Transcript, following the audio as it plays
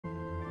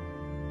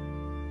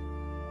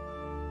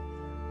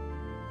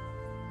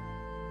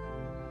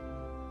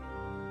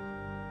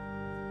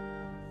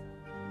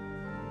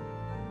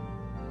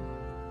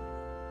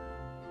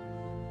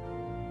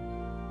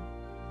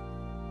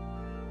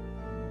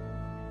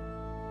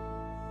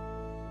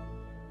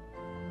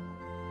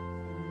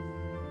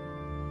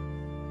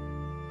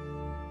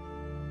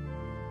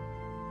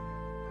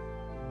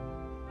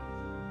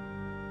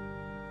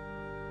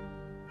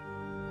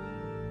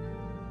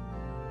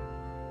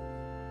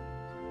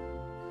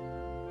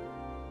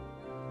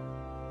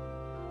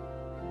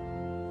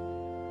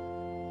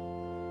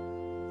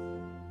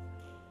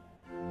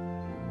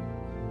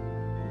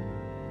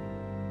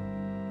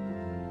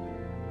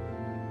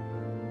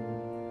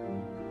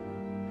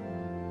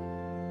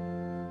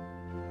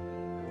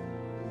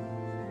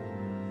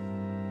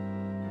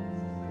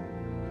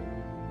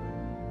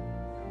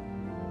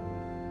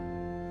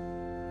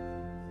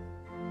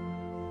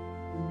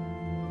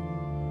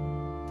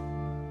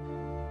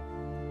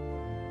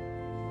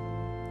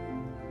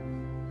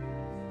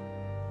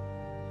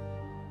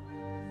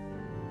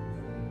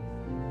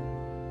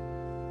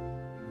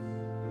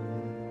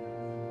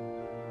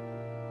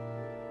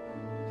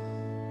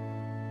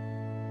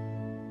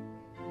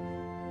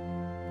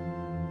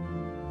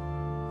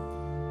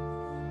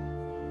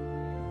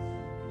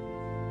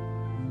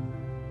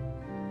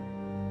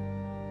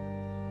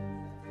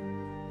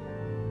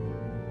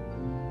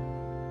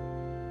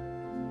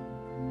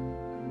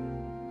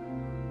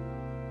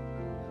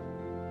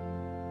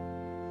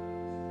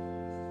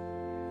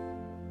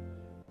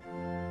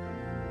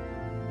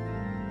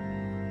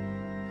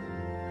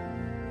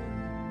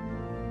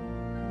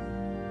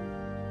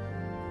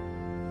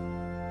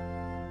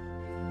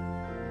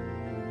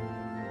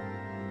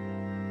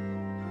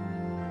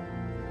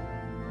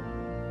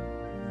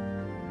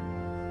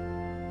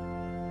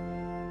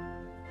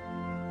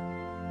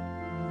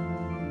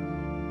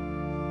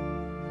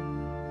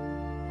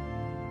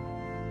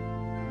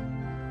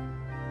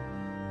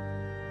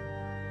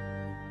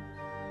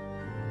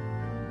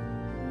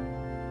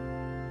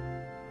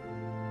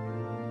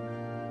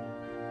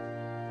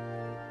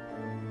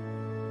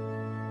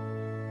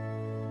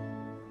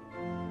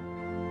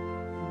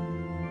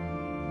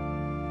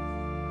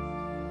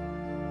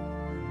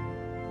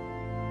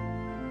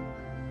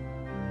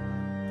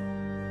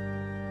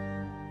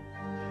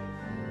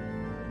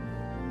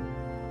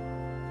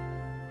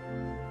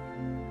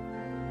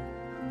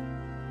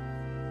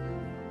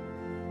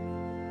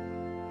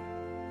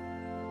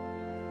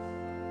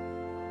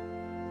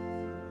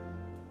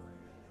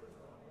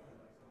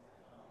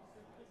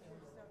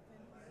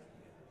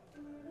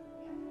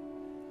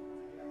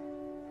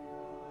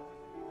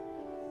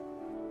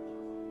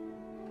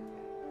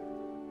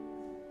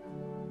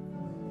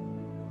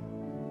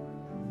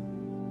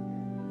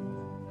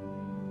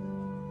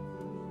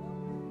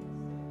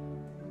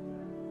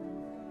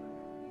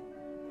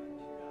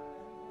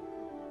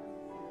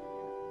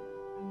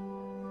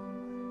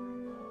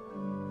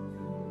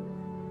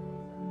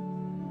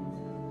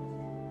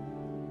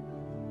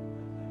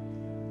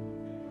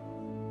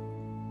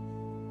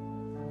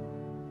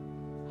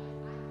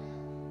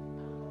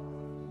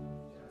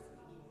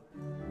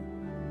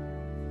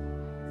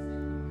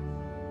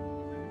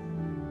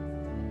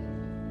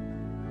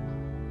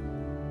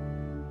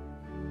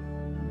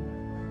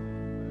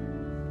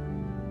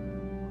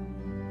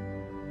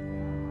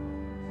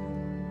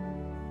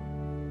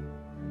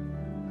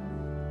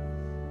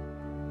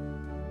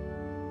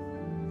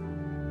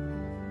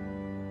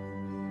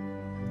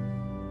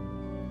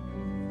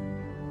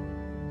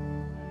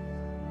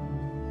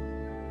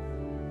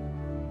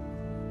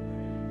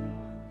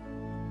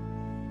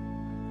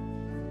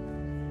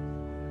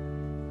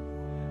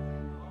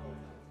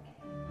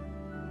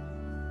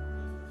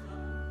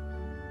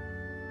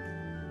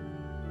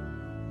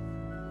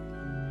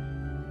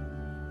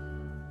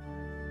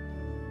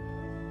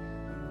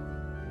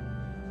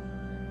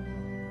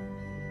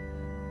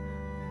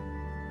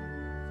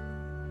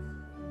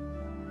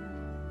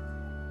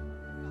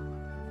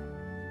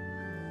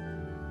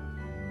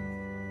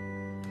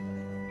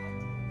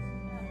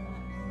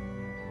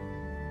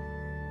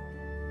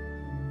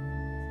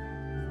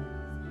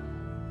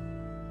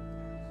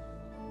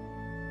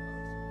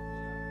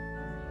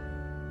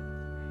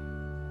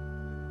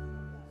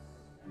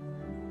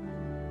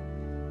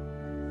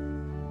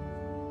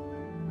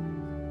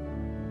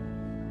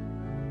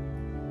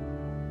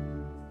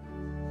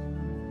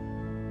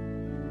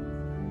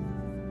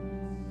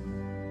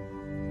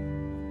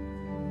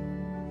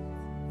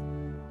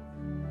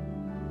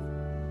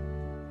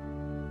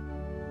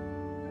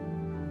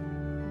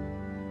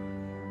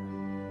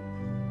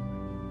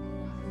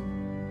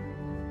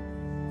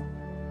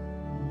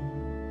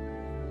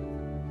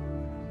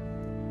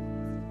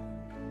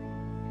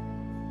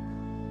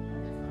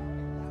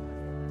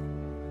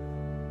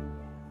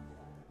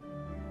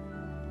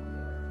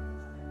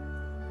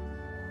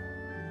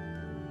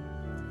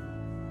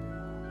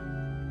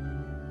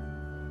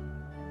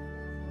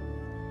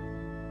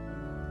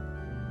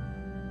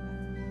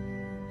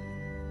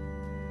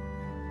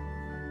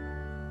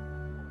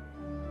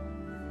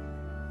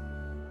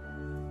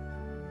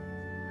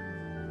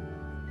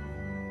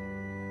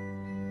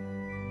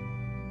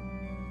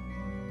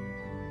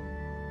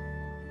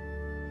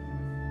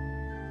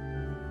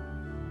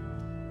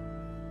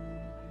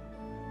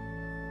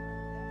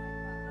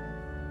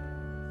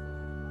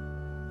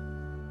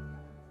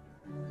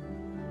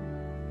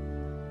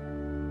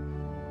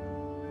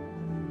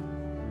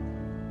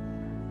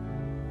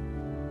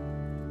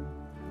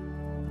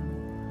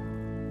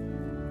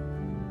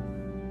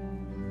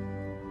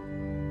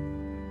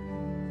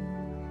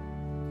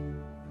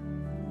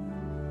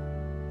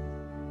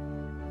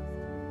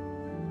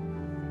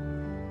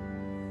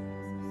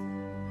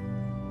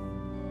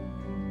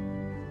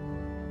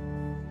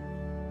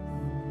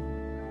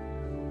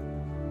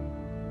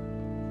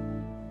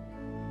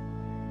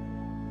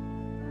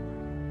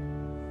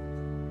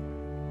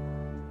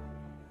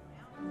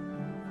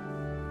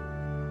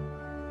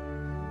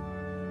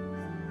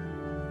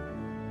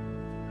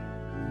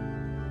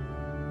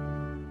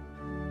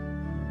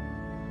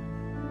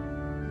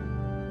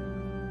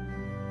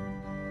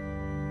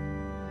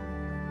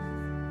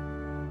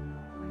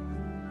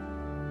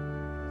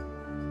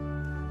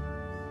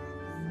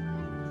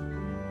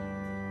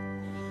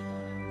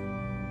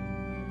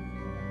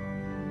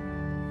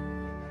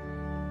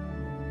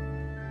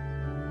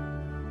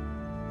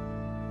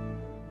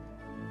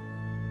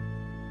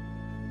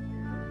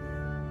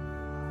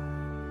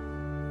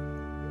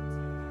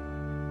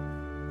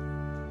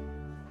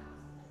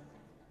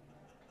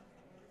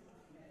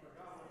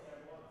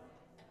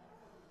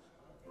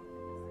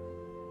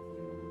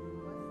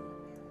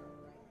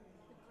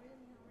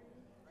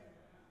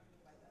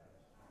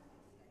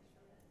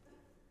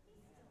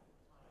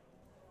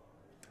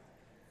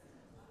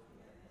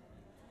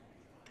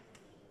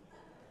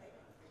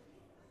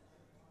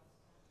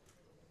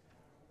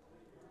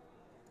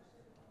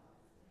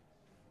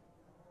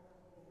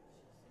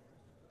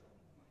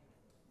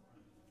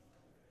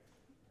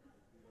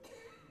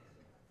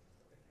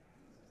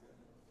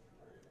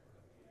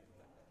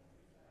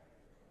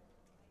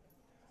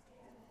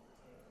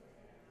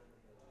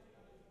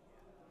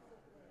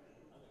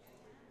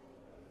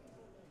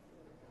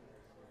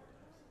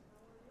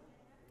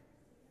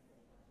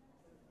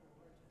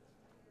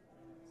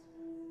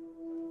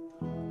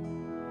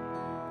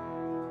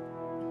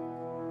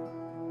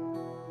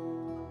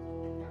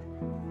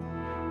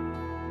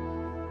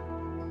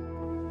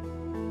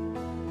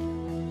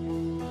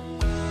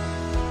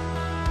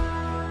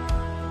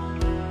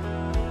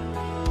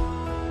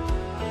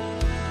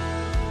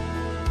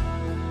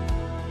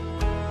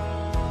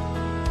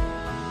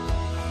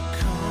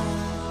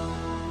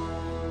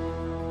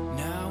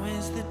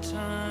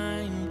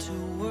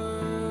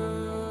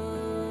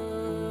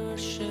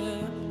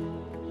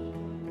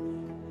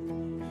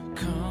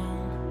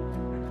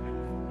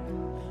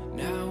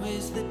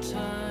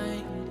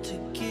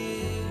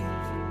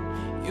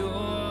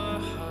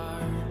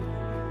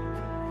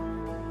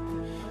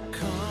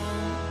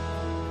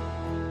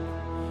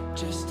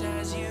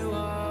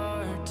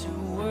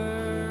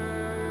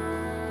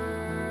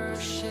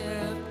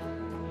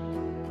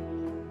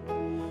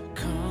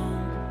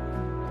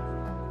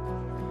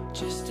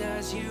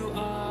as you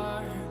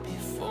are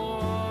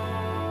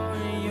before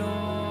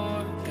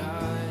your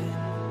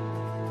God.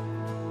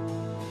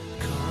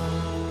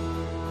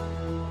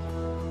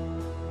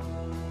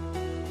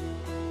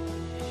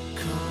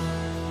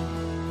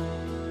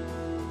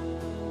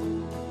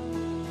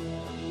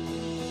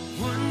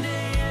 One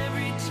day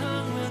every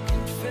tongue will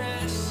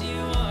confess you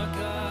are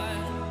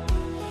God.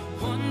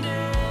 One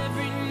day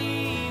every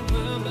knee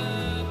will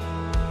bow.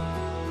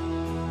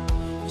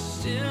 You're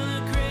still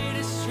the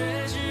greatest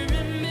treasure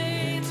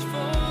remains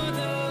for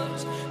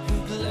those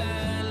who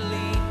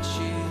gladly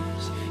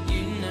choose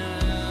you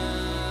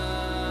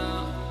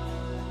now.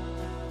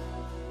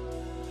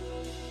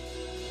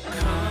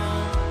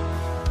 Come,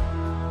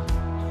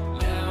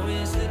 now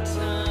is the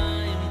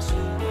time to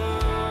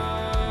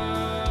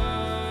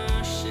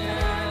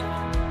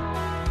worship.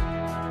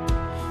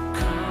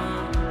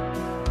 Come,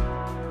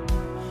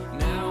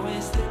 now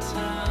is the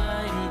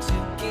time to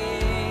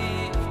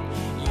give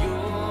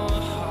your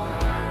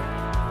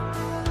heart.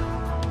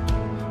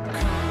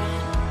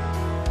 Come,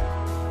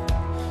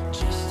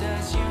 just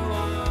as you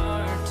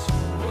are to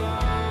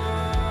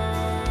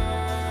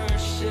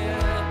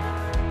worship.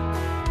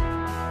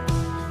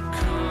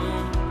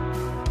 Come,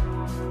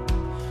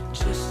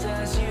 just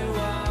as you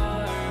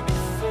are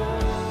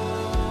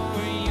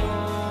before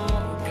your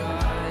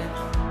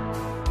God.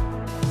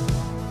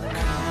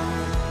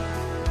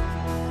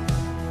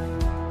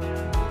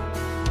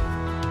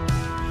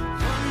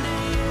 One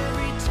day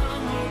every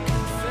tongue will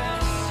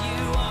confess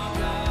you are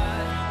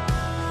God.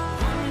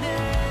 One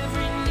day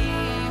every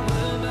knee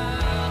will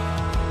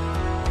bow.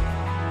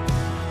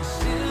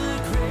 Still the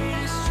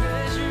greatest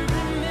treasure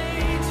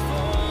remains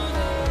for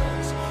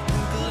those who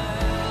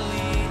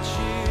gladly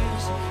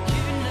choose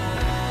you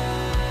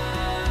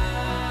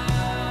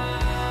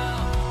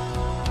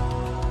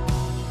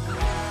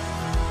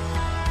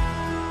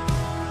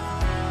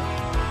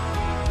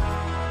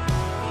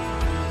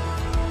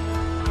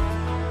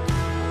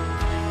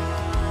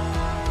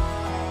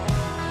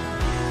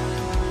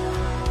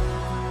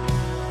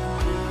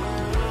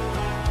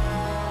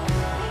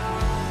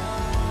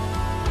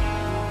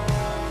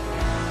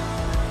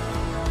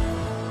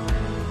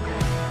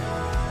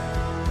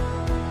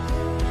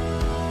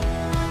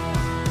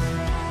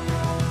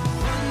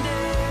One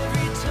day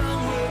every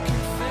tongue will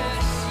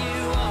confess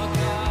you are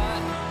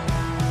God.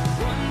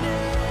 One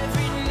day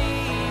every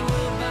knee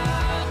will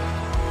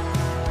bow.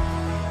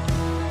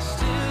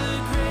 Still the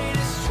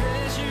greatest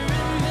treasure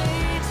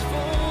remains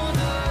for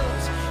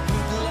those who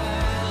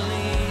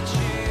gladly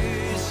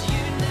choose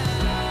you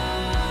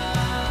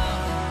now.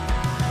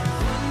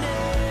 One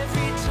day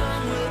every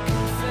tongue will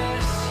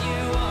confess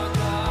you are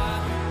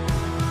God.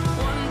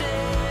 One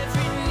day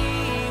every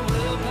knee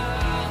will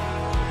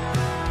bow.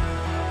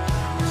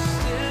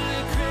 Still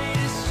the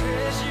greatest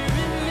treasure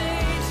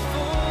remains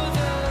for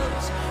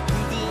those who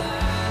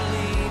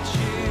gladly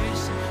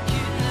choose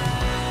you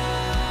now.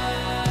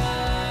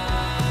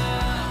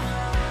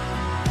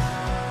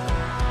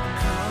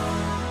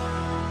 Come,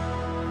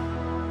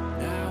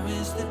 now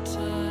is the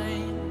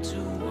time to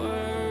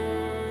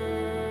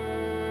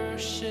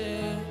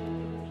worship.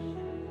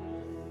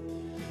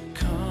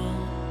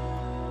 Come,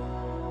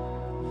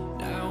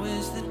 now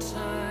is the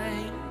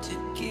time to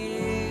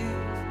give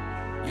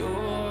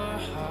your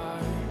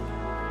heart.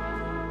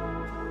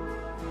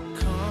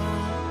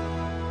 Come,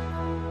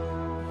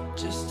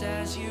 just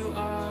as you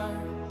are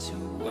to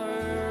worship.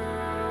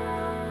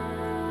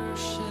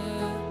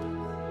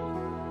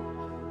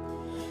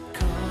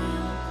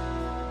 Come,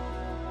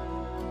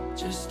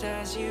 just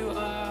as you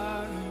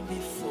are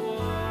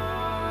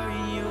before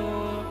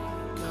your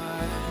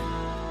God.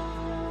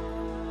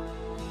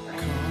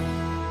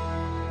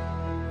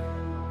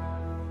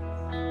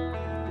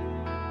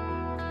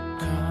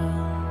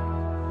 Come,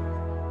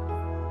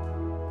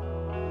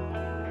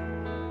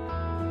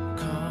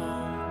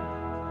 come,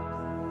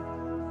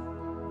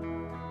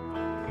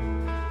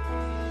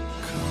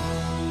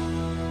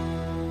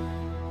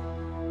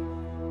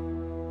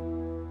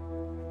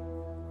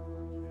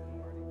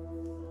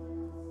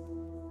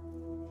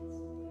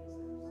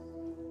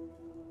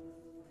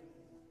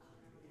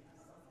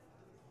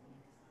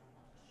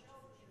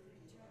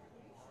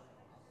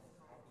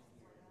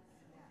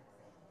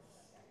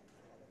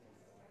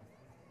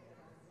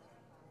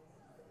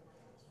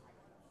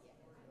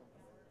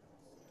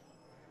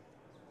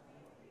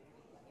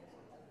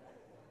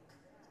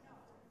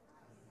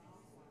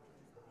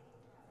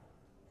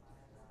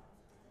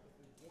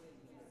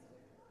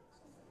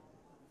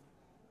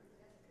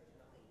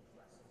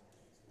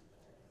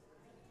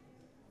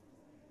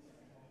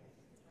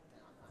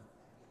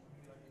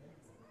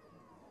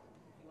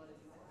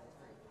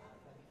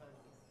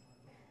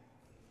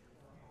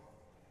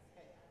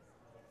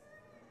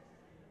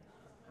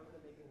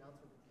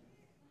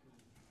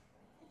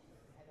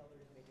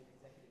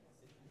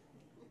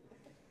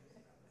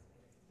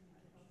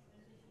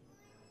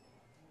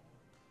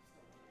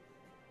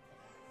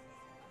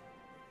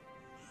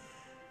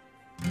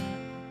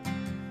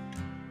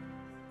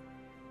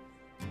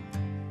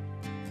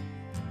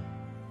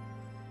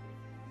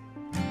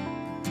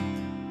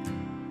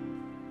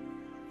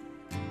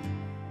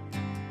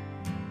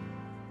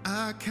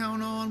 I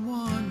count on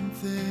one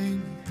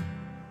thing.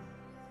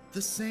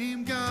 The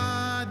same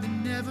God that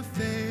never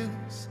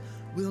fails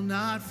will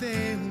not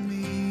fail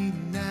me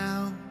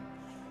now.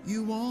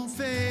 You won't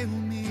fail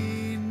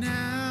me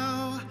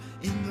now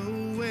in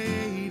the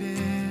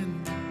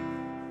waiting.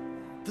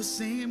 The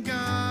same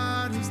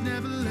God who's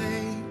never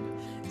late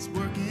is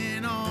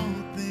working all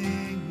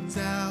things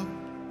out.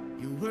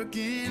 You're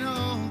working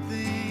all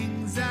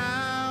things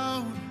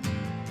out.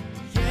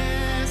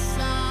 Yes,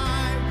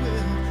 I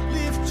will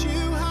lift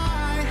you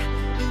high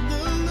in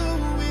the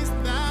lowest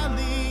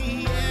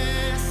valley.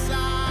 Yes,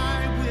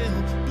 I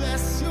will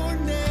bless your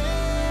name.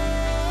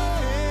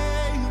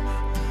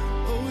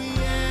 Oh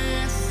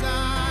yes,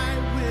 I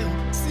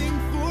will sing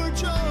for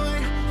joy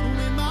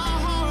when my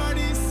heart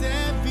is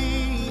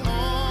heavy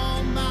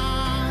all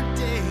my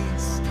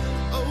days.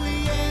 Oh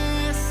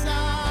yes,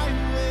 I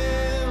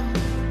will.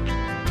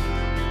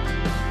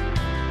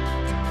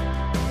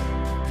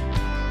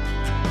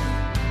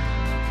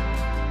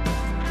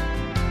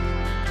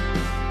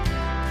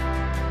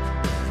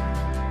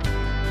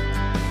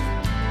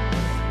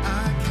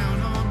 I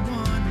count on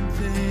one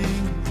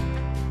thing.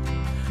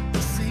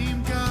 The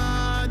same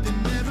God that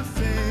never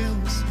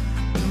fails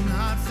will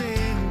not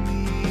fail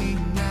me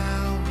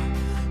now.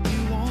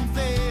 You won't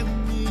fail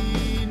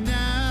me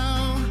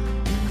now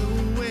in the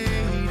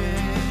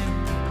waiting.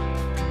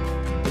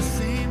 The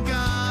same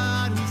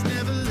God who's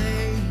never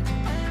late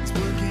is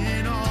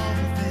working all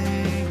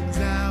things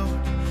out.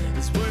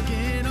 Is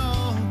working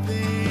all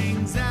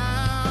things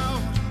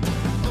out.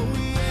 Oh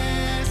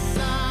yes,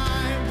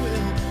 I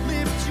will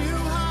lift you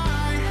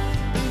high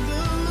in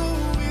the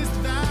lowest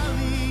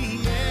valley.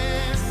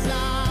 Yes,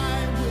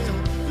 I will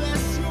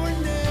bless your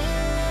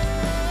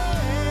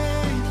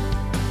name.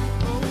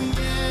 Oh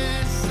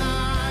yes, I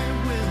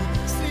will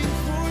sing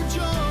for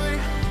joy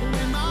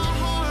when my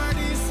heart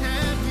is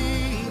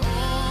heavy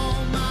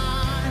all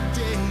my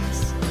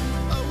days.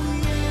 Oh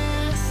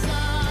yes, I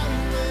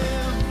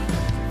will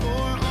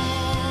for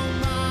all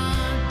my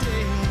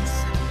days.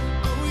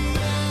 Oh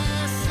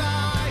yes, I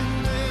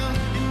will,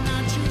 and I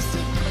choose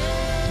to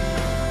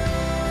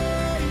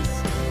praise,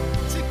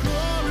 to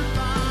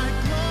glorify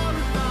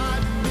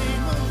the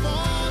name of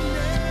all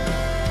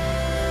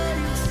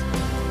names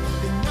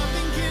that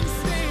nothing can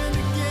stand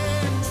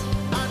against.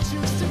 I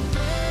choose to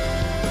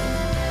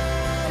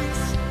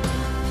praise,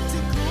 to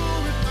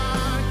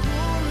glorify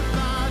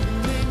the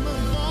name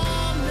of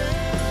all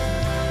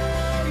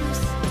names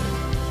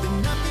that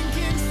nothing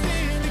can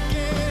stand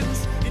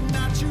against. And I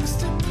choose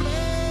to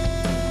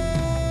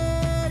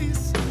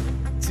praise,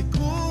 to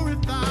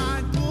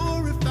glorify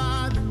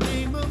the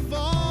name of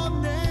all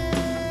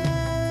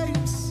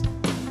names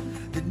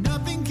that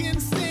nothing can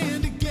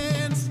stand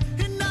against.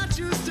 And I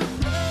choose to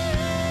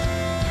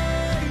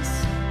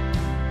praise,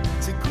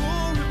 to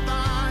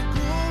glorify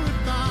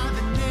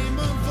the name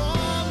of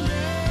all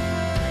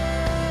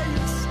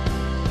names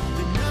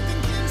that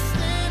nothing can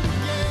stand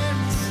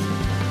against.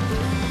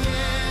 Oh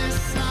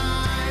yes, I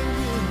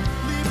will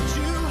lift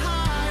you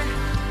high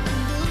in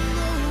the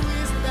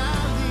lowest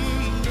valley.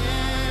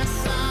 Yes,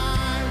 I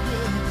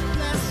will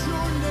bless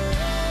your name.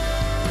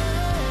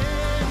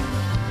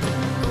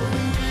 Oh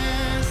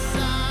yes,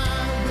 I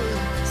will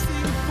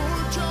sing for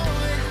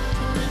joy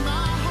when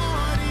my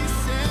heart is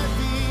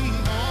heavy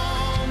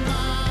all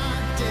my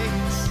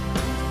days.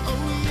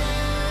 Oh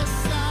yes,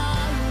 I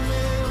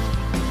will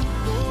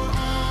for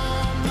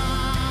all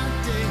my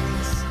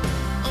days.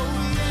 Oh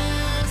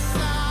yes, I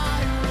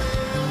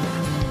will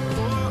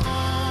for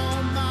all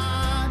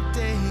my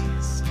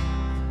days.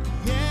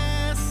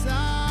 Yes,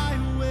 I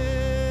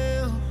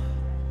will.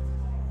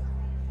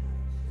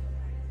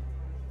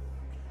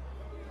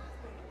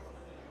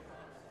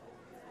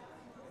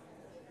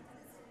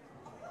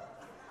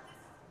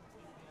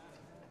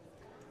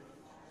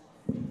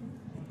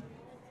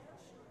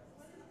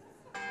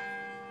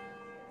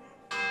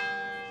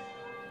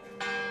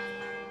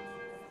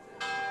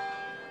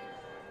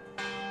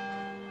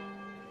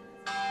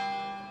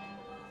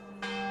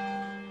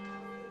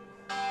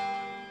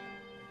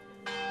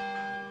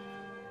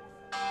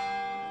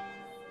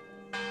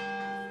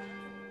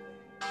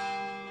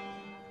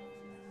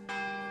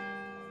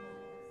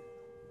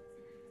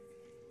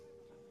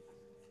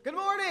 Good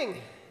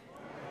morning.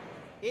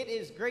 It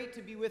is great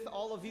to be with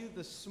all of you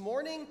this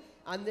morning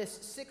on this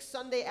sixth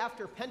Sunday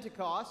after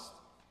Pentecost.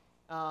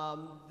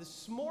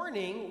 This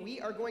morning, we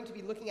are going to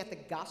be looking at the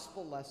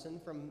gospel lesson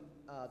from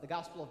the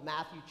Gospel of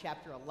Matthew,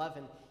 chapter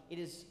 11. It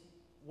is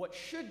what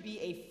should be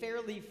a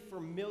fairly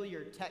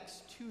familiar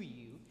text to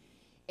you.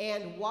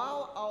 And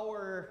while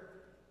our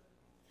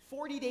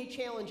 40-day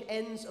challenge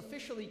ends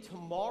officially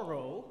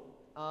tomorrow,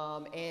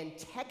 and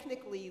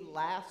technically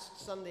last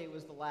Sunday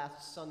was the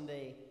last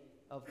Sunday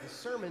of the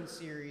sermon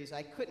series,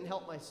 I couldn't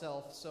help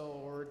myself, so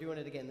we're doing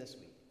it again this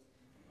week.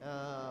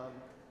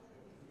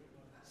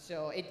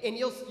 And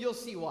you'll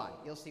see why.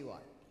 You'll see why.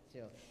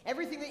 So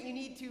everything that you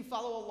need to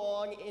follow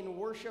along in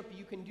worship,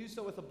 you can do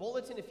so with a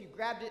bulletin if you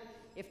grabbed it.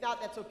 If not,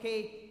 that's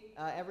okay.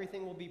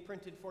 Everything will be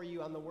printed for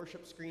you on the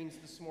worship screens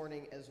this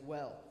morning as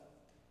well.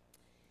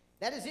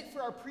 That is it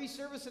for our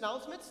pre-service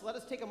announcements. Let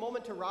us take a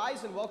moment to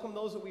rise and welcome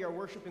those that we are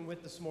worshiping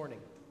with this morning.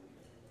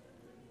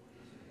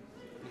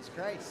 Peace of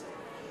Christ.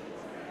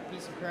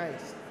 Peace of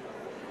Christ.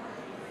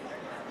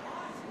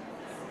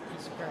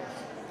 Peace of Christ.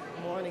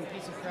 Good morning,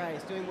 peace of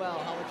Christ. Doing well.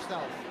 How about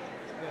yourself?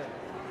 Good.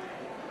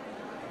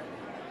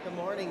 Good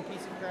morning,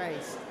 peace of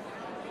Christ.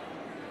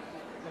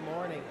 Good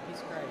morning,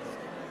 peace of Christ.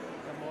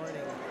 Good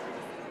morning.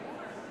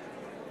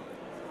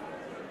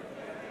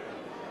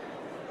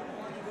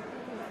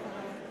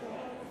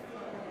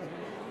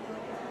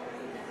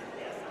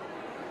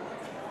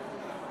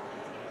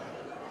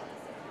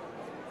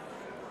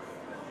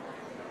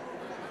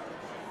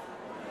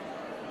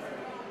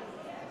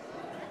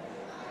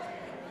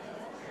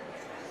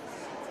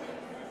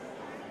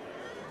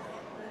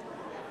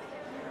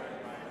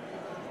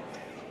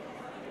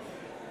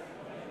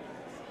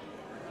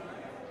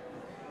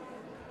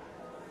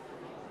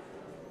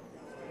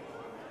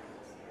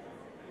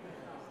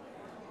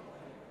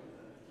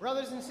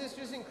 Brothers and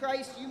sisters in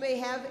Christ, you may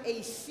have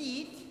a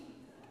seat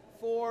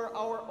for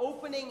our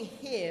opening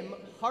hymn,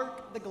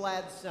 Hark the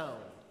Glad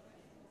Sound.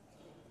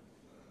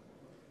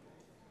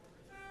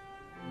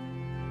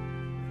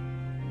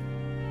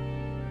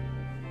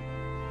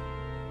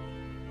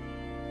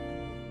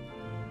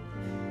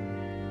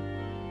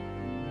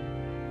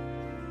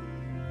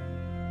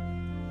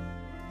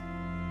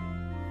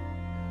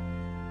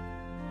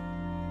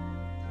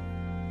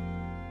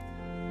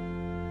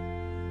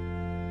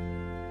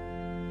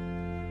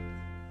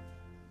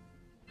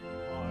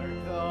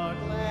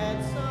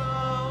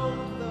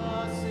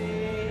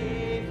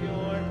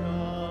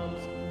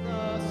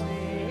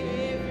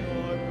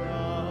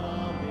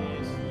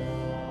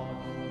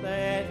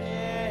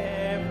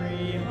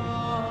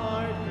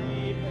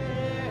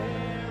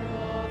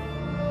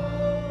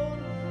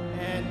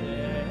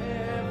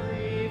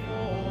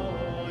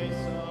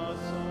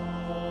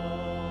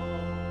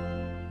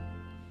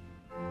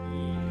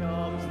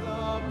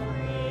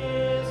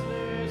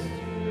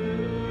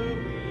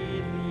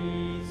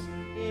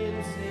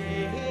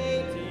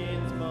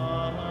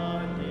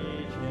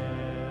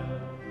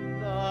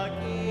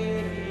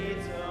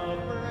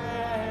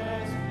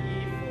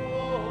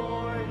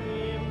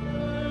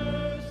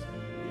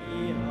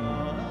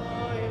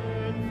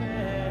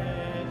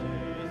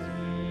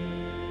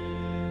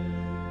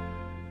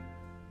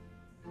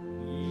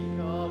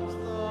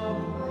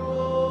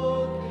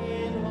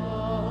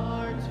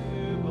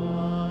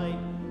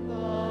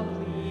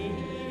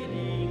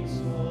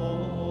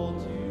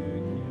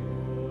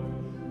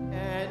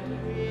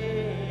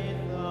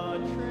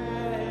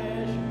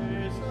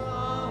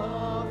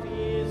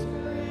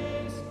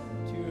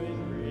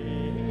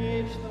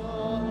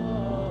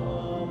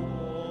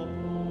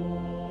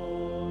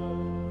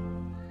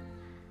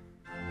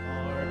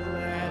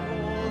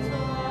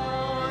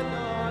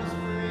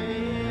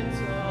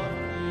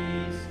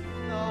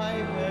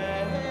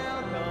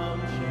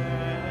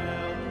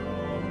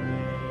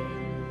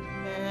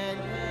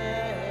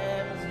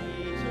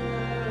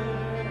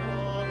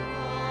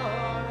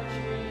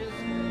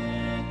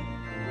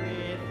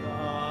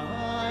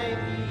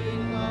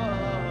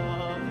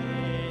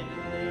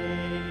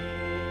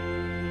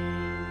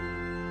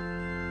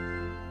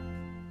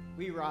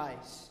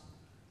 Rise.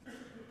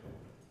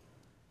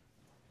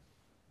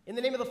 In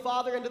the name of the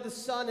Father, and of the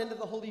Son, and of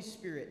the Holy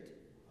Spirit.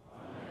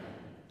 Amen.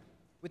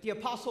 With the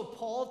Apostle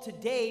Paul,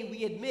 today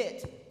we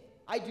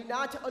admit, I do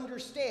not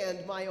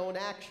understand my own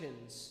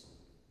actions.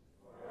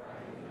 For I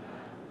do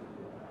not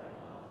do what I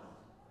want,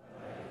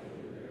 but I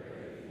do the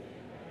very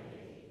thing I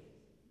hate.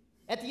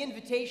 At the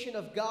invitation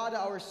of God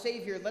our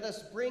Savior, let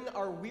us bring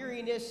our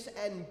weariness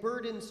and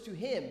burdens to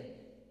him,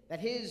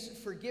 that his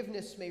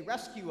forgiveness may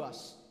rescue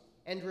us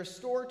and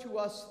restore to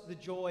us the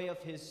joy of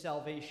his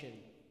salvation.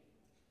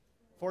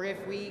 For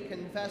if we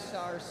confess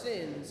our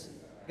sins,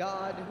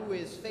 God, who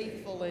is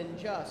faithful and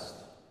just,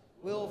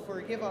 will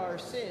forgive our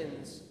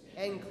sins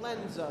and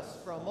cleanse us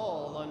from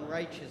all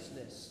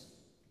unrighteousness.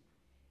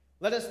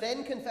 Let us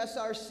then confess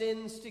our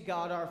sins to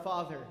God our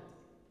Father.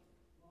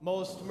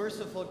 Most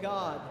merciful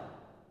God,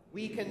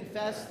 we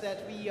confess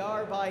that we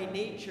are by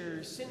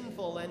nature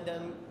sinful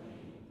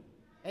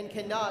and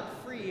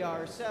cannot free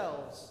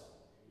ourselves.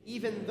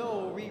 Even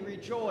though we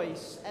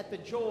rejoice at the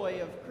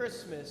joy of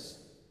Christmas,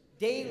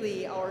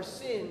 daily our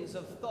sins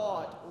of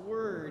thought,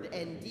 word,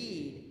 and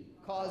deed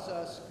cause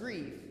us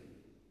grief.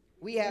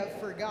 We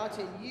have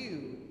forgotten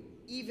you,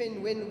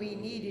 even when we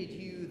needed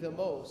you the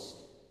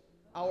most.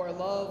 Our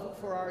love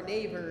for our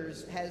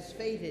neighbors has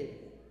faded.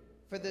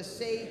 For the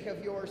sake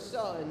of your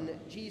Son,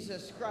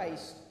 Jesus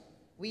Christ,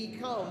 we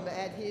come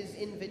at his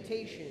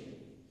invitation,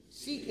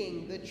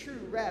 seeking the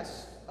true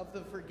rest of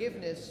the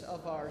forgiveness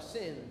of our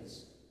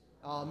sins.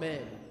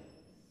 Amen.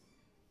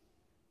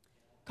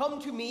 Come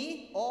to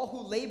me, all who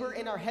labor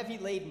and are heavy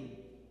laden,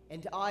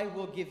 and I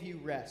will give you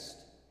rest.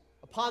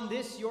 Upon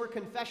this, your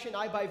confession,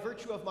 I, by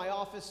virtue of my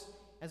office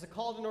as a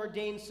called and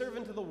ordained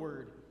servant of the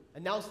word,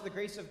 announce the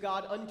grace of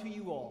God unto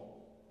you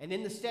all. And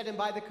in the stead and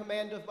by the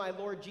command of my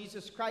Lord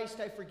Jesus Christ,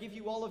 I forgive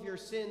you all of your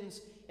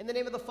sins, in the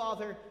name of the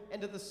Father,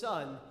 and of the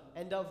Son,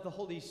 and of the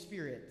Holy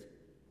Spirit.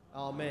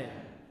 Amen.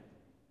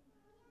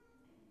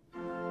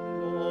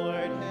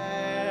 Lord,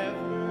 have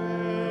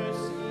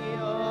mercy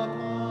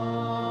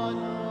upon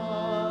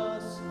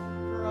us.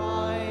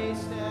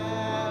 Christ,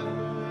 have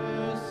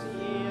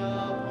mercy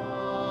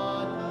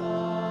upon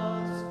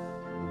us.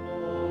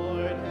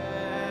 Lord,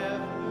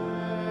 have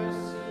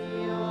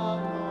mercy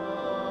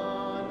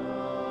upon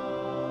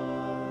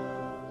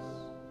us.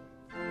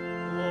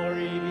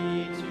 Glory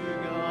be to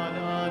God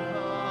on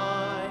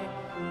high,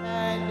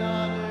 and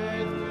on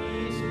earth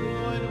peace,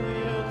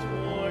 goodwill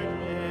toward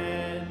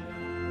men.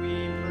 We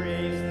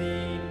praise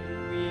thee,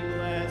 we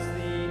bless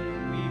thee,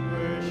 we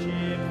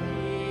worship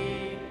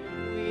thee,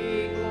 we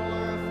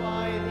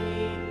glorify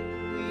thee,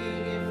 we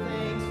give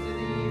thanks to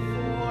thee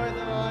for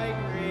thy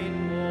great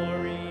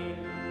glory.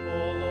 O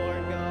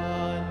Lord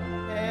God,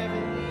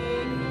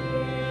 heavenly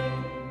King,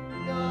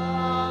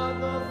 God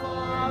the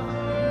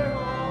Father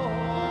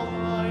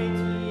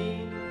Almighty,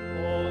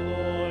 O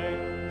Lord,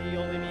 the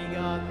only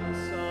begotten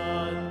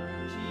Son,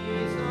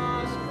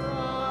 Jesus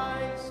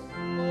Christ,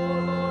 O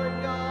Lord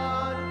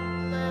God,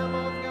 Lamb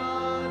of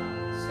God,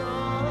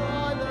 Son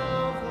of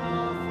the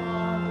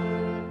Father,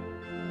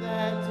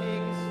 that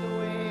takest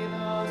away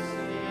the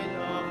sin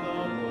of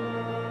the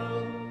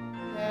world,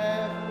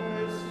 have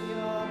mercy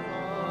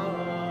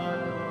upon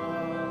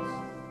us.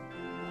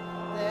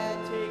 That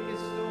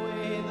takest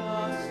away the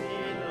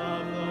sin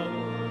of the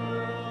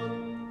world,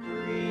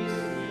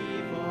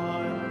 receive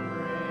our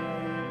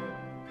prayer.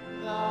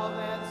 Thou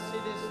that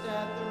sittest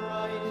at the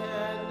right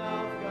hand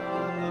of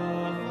God the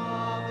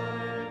Father,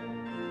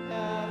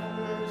 have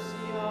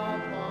mercy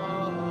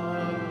upon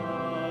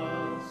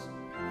us.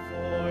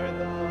 For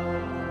thou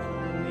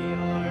only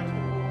art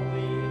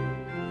holy,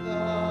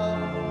 thou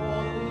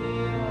only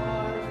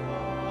art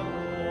God,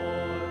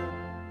 Lord.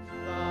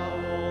 Thou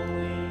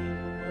only,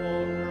 O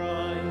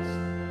Christ,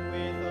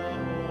 with the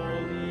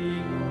Holy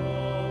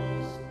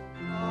Ghost,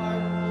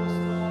 art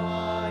most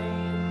high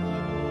in the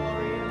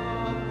glory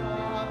of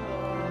God the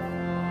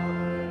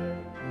Father.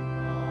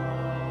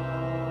 Amen.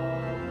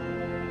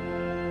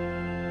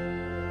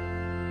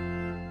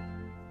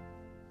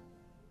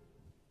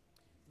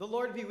 The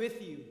Lord be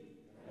with you.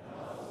 And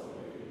also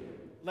with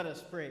you. Let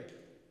us pray.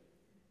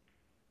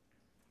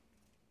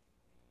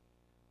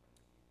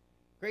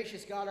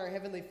 Gracious God, our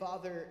Heavenly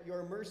Father,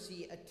 your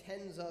mercy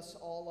attends us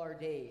all our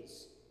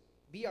days.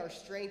 Be our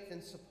strength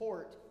and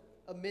support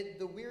amid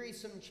the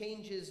wearisome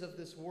changes of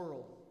this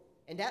world.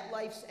 And at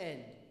life's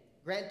end,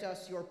 grant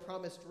us your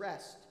promised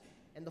rest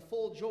and the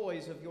full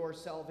joys of your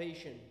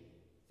salvation.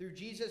 Through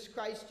Jesus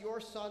Christ, your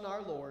Son,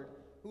 our Lord,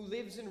 who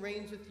lives and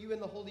reigns with you in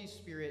the Holy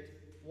Spirit,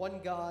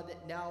 one God,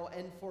 now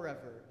and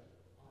forever.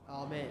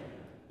 Amen.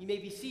 You may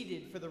be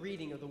seated for the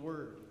reading of the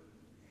word.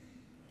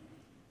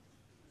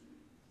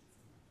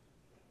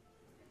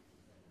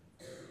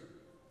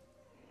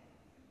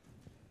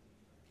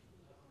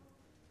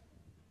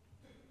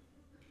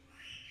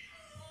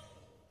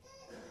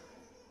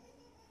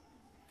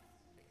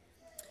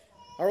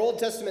 Our Old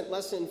Testament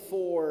lesson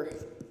for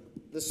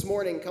this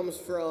morning comes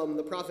from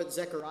the prophet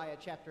Zechariah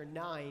chapter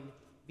 9,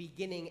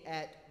 beginning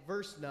at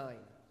verse 9.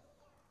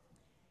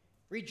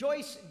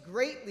 Rejoice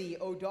greatly,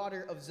 O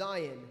daughter of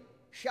Zion.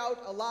 Shout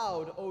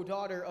aloud, O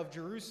daughter of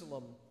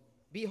Jerusalem.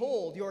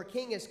 Behold, your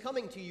king is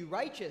coming to you,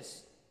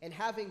 righteous, and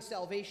having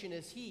salvation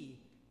is he,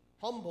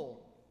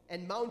 humble,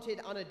 and mounted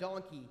on a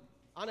donkey,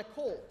 on a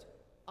colt,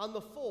 on the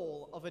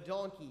foal of a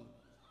donkey.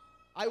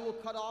 I will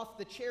cut off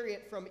the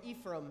chariot from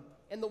Ephraim,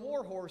 and the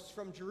war horse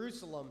from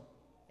Jerusalem,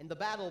 and the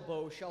battle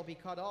bow shall be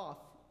cut off,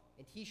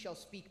 and he shall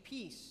speak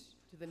peace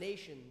to the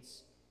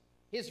nations.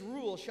 His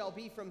rule shall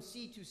be from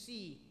sea to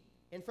sea,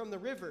 and from the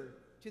river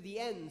to the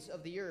ends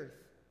of the earth.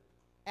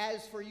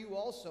 As for you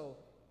also,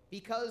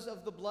 because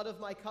of the blood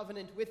of my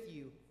covenant with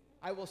you,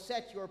 I will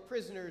set your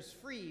prisoners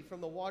free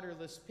from the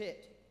waterless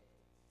pit.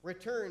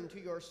 Return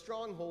to your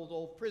stronghold,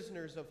 O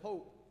prisoners of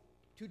hope.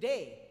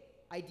 Today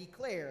I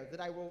declare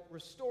that I will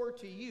restore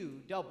to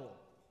you double.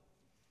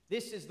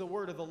 This is the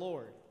word of the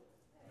Lord.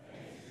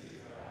 Thanks be to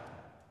God.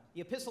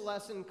 The epistle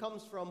lesson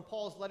comes from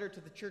Paul's letter to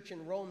the church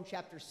in Rome,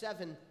 chapter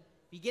 7,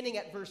 beginning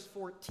at verse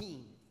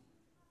 14.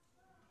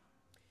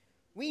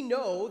 We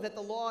know that the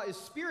law is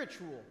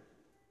spiritual,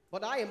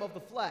 but I am of the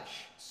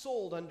flesh,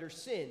 sold under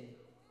sin.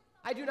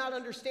 I do not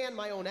understand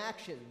my own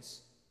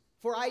actions,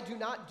 for I do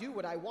not do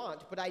what I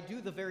want, but I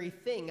do the very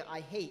thing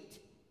I hate.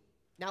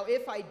 Now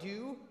if I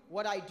do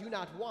what I do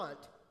not want,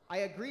 I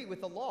agree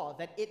with the law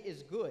that it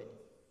is good.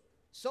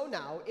 So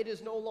now it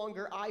is no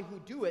longer I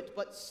who do it,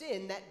 but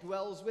sin that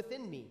dwells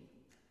within me.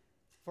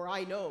 For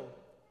I know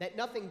that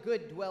nothing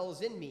good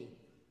dwells in me,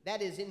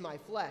 that is, in my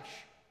flesh.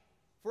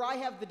 For I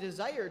have the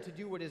desire to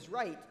do what is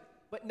right,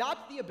 but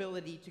not the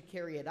ability to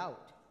carry it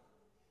out.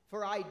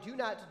 For I do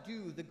not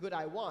do the good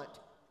I want,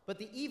 but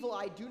the evil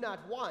I do not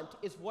want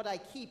is what I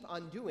keep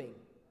on doing.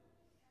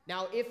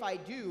 Now if I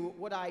do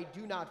what I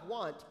do not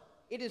want,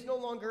 it is no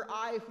longer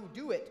I who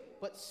do it,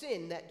 but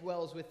sin that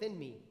dwells within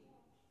me.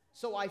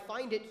 So I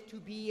find it to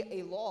be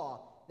a law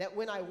that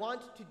when I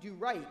want to do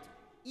right,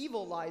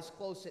 evil lies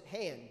close at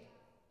hand.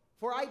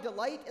 For I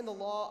delight in the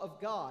law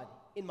of God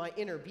in my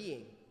inner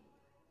being.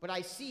 But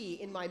I see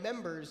in my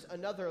members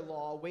another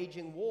law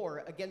waging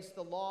war against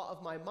the law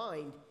of my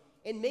mind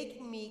and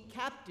making me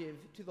captive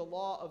to the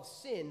law of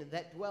sin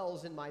that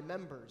dwells in my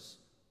members.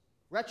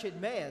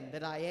 Wretched man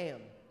that I am,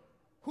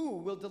 who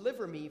will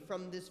deliver me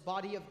from this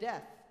body of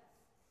death?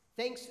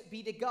 Thanks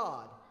be to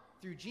God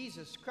through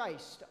Jesus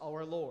Christ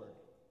our Lord.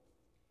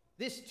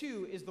 This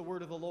too is the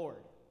word of the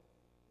Lord.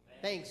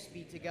 Thanks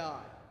be to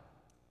God.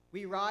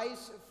 We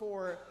rise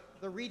for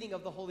the reading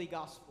of the Holy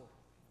Gospel.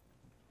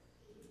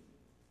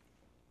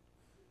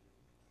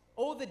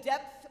 Oh, the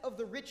depth of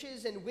the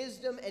riches and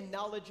wisdom and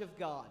knowledge of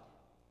God.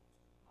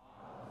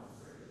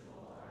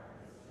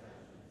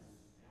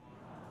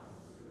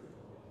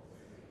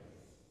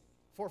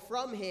 For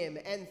from him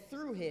and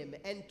through him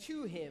and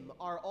to him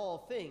are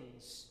all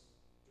things.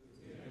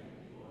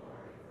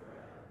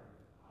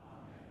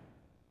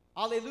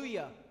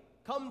 Alleluia.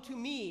 Come to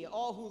me,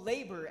 all who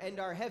labor and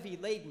are heavy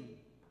laden.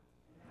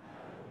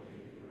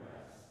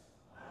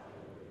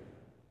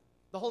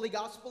 The Holy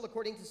Gospel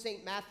according to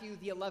St. Matthew,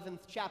 the 11th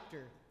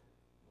chapter.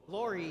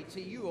 Glory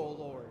to you, O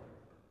Lord.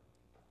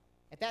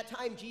 At that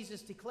time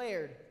Jesus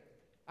declared,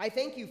 I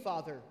thank you,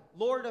 Father,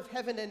 Lord of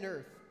heaven and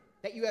earth,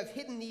 that you have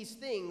hidden these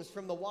things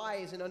from the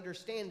wise and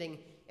understanding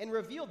and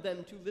revealed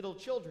them to little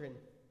children.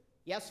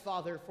 Yes,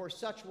 Father, for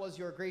such was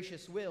your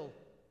gracious will.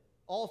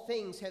 All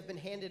things have been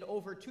handed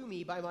over to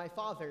me by my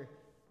Father,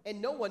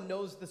 and no one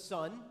knows the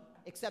Son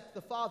except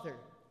the Father,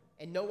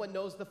 and no one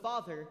knows the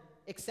Father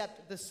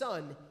except the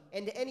Son,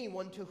 and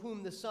anyone to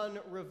whom the Son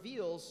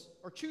reveals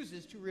or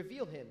chooses to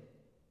reveal him.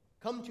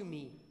 Come to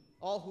me,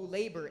 all who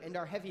labor and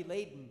are heavy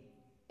laden,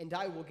 and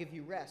I will give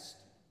you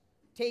rest.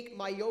 Take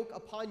my yoke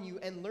upon you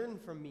and learn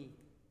from me,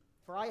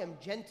 for I am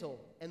gentle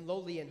and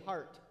lowly in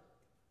heart,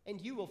 and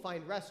you will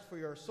find rest for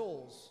your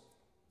souls.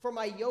 For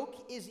my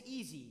yoke is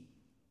easy,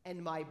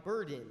 and my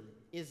burden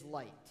is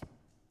light.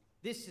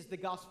 This is the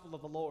gospel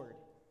of the Lord.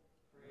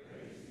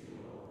 Praise you,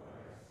 O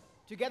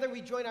Christ. Together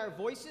we join our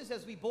voices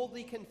as we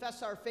boldly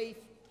confess our faith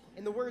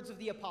in the words of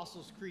the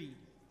Apostles' Creed.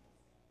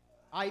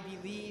 I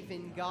believe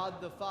in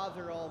God the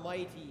Father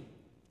Almighty,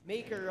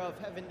 maker of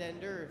heaven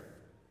and earth,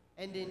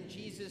 and in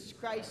Jesus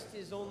Christ,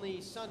 his only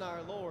Son,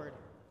 our Lord,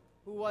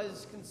 who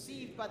was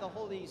conceived by the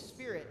Holy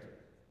Spirit,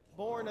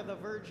 born of the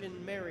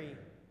Virgin Mary,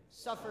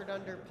 suffered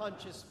under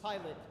Pontius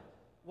Pilate,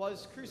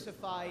 was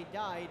crucified,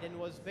 died, and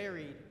was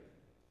buried.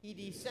 He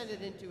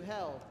descended into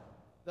hell.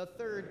 The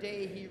third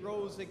day he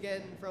rose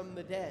again from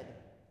the dead.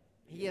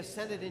 He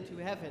ascended into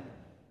heaven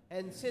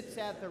and sits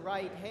at the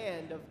right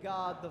hand of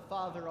God the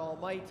Father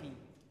Almighty.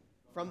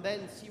 From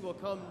thence he will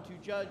come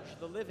to judge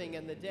the living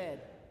and the dead.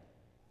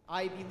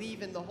 I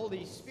believe in the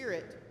Holy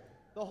Spirit,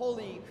 the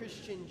holy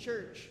Christian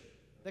church,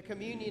 the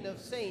communion of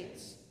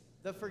saints,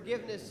 the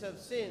forgiveness of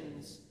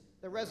sins,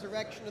 the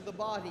resurrection of the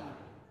body,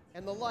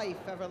 and the life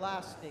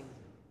everlasting.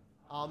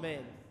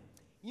 Amen.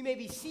 You may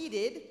be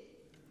seated,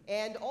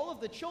 and all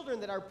of the children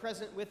that are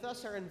present with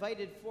us are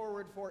invited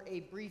forward for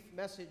a brief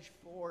message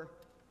for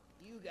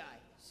you guys.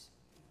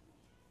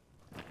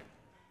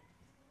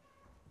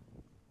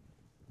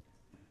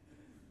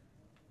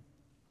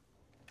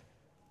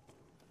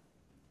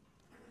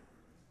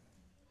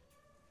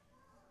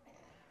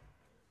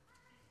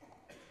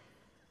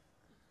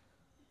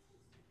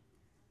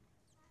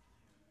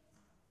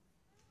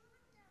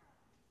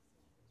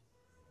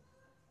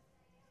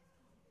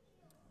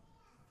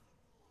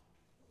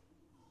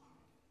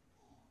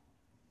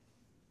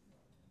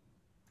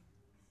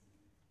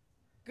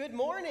 Good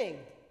morning.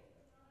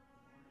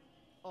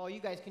 Oh,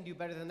 you guys can do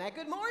better than that.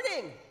 Good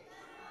morning.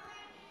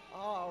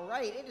 All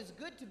right, it is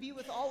good to be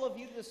with all of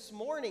you this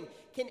morning.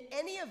 Can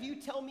any of you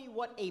tell me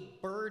what a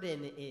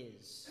burden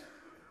is?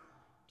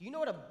 Do you know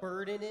what a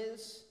burden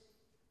is?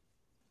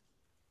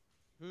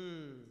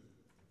 You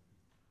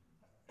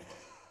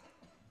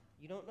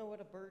don't know what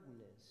a burden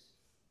is?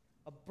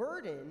 A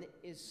burden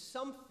is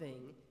something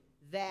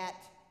that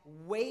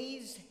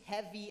weighs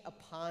heavy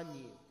upon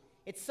you.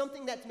 It's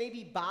something that's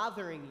maybe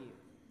bothering you,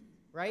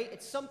 right?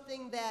 It's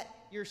something that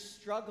you're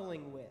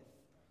struggling with.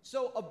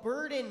 So a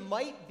burden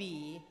might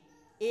be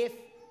if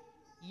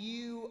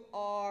you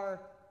are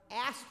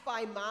asked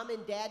by mom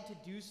and dad to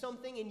do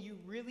something and you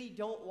really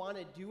don't want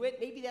to do it.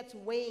 Maybe that's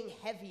weighing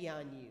heavy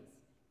on you,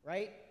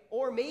 right?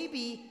 Or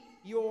maybe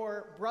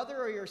your brother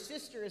or your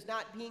sister is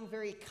not being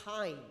very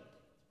kind,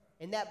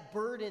 and that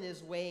burden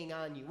is weighing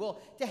on you.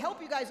 Well, to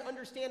help you guys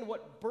understand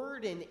what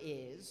burden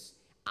is,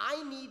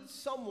 I need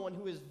someone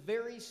who is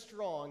very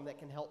strong that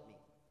can help me.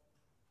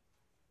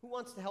 Who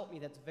wants to help me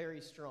that's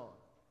very strong?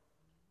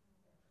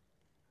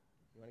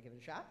 You want to give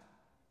it a shot?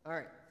 All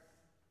right.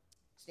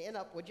 Stand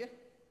up, would you?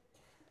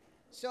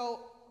 So,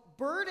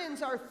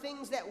 burdens are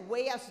things that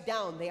weigh us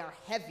down. They are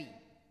heavy,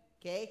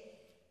 okay?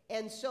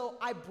 And so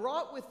I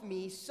brought with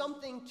me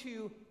something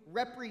to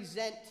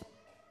represent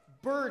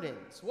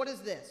burdens. What is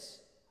this?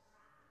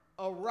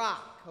 A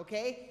rock,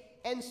 okay?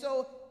 And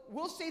so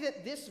we'll say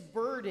that this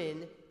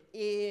burden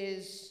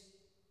is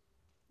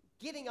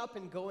getting up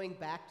and going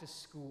back to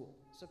school.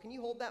 So can you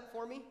hold that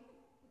for me?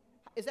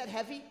 Is that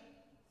heavy?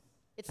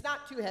 It's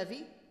not too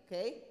heavy,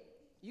 okay?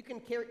 You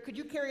can carry, could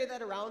you carry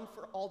that around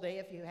for all day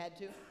if you had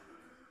to?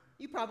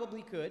 You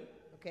probably could,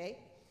 okay?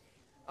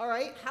 All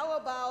right, how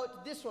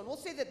about this one? We'll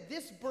say that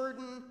this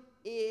burden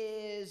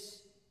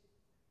is,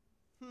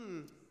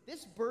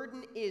 this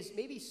burden is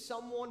maybe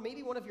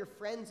maybe one of your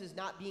friends is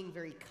not being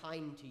very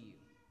kind to you.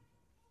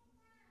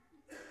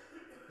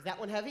 Is that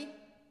one heavy?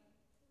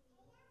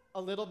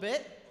 A little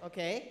bit,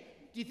 okay.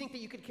 Do you think that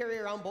you could carry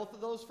around both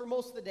of those for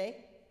most of the day?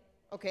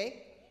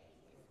 Okay.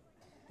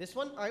 This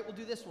one? All right, we'll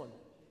do this one.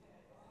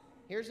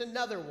 Here's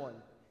another one.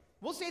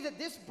 We'll say that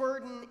this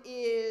burden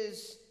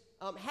is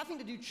having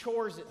to do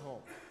chores at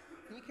home.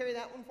 Can you carry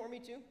that one for me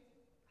too?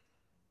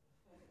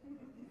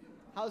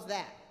 How's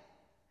that?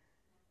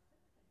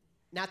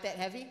 Not that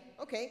heavy?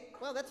 Okay,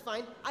 well, that's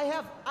fine. I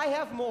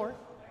have more.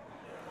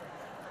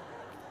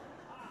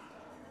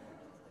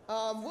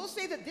 We'll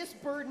say that this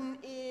burden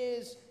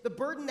is the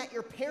burden that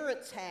your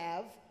parents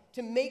have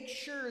to make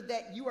sure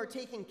that you are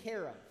taken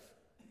care of.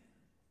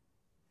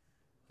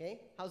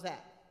 Okay, how's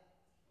that?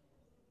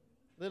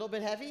 A little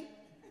bit heavy?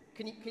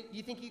 Do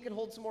you think you can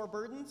hold some more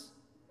burdens?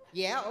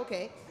 Yeah,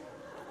 okay.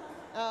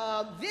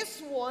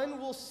 This one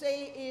we'll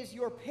say is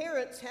your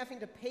parents having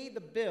to pay the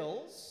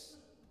bills.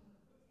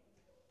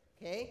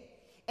 Okay,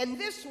 and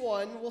this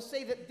one we'll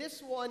say that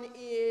this one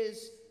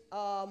is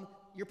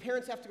your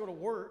parents have to go to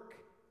work.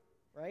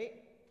 Right?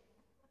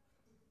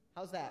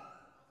 How's that?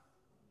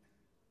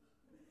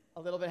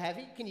 A little bit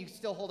heavy? Can you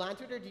still hold on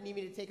to it, or do you need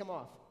me to take them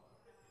off?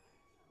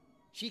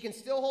 She can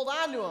still hold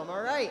on to them,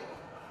 all right.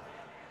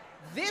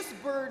 This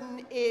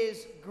burden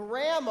is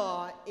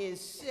grandma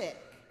is sick.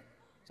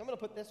 So I'm going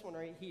to put this one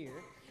right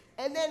here.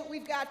 And then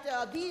we've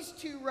got these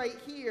two right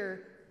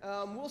here.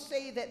 We'll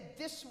say that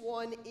this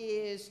one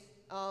is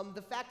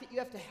the fact that you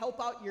have to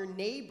help out your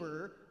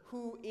neighbor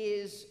who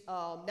is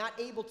not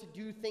able to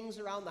do things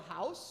around the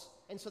house.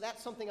 And so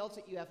that's something else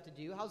that you have to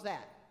do. How's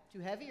that? Too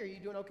heavy, or are you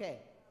doing okay?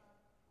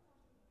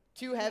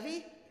 Too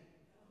heavy?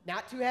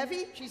 Not too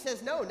heavy? She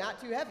says no,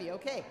 not too heavy.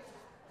 Okay.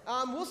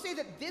 We'll say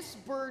that this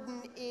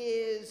burden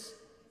is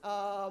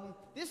all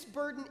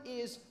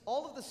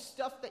of the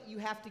stuff that you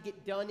have to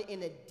get done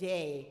in a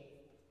day.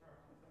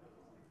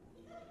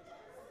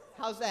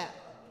 How's that?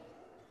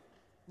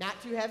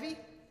 Not too heavy?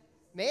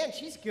 Man,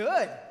 she's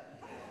good.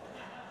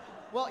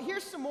 Well,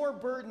 here's some more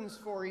burdens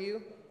for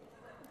you.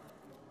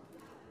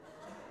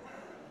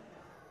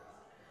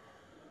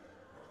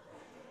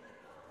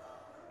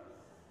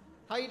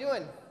 How you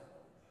doing?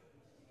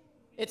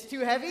 It's too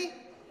heavy?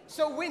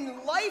 So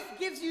when life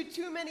gives you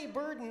too many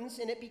burdens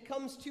and it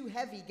becomes too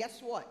heavy, guess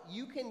what?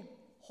 You can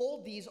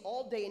hold these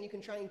all day and you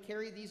can try and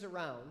carry these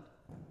around.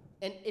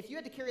 And if you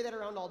had to carry that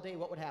around all day,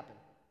 what would happen?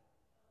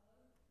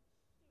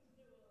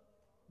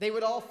 They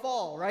would all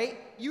fall, right?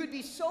 You would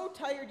be so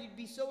tired, you'd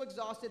be so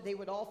exhausted, they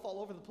would all fall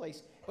over the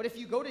place. But if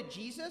you go to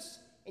Jesus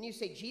and you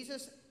say,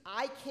 Jesus,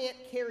 I can't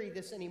carry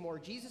this anymore,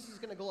 Jesus is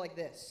going to go like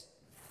this.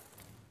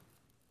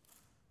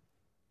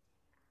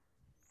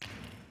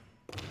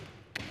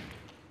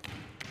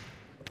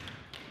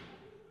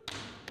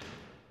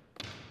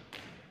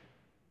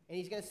 And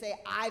he's going to say,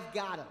 I've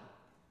got them.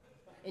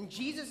 And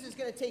Jesus is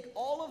going to take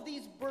all of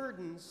these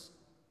burdens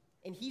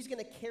and he's going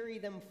to carry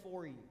them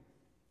for you.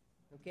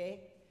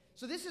 Okay?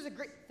 So this is a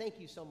great, thank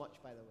you so much,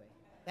 by the way.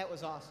 That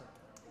was awesome.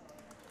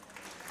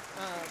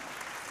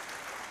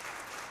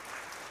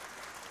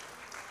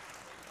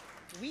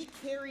 We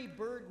carry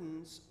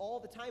burdens all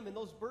the time, and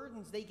those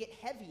burdens, they get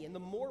heavy. And the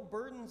more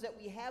burdens that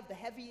we have, the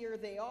heavier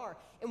they are.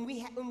 And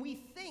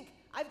we think,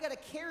 I've got to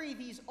carry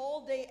these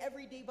all day,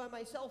 every day by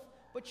myself.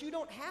 But you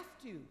don't have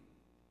to.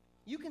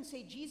 You can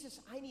say, Jesus,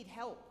 I need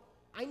help.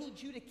 I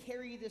need you to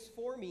carry this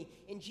for me.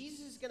 And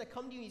Jesus is going to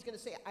come to you and he's going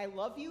to say, I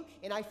love you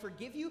and I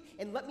forgive you,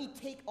 and let me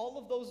take all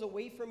of those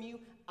away from you.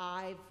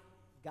 I've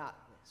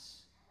got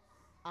this.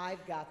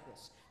 I've got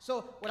this.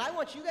 So what I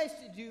want you guys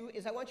to do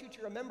is I want you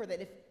to remember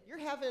that if you're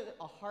having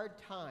a hard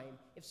time,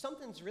 if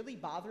something's really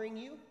bothering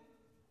you,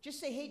 just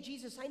say, hey,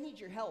 Jesus, I need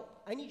your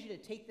help. I need you to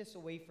take this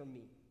away from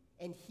me.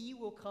 And he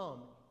will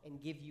come and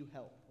give you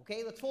help.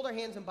 Okay, let's hold our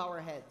hands and bow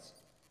our heads.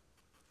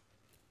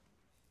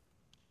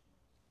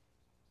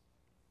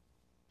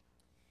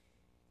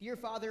 Dear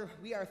Father,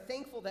 we are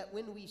thankful that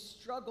when we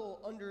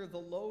struggle under the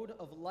load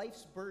of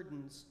life's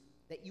burdens,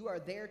 that you are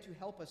there to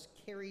help us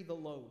carry the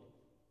load.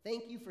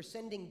 Thank you for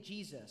sending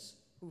Jesus,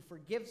 who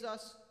forgives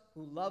us,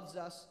 who loves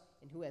us,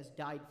 and who has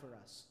died for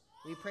us.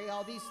 We pray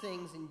all these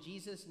things in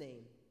Jesus'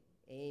 name.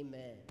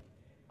 Amen.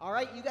 All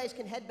right, you guys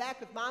can head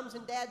back with moms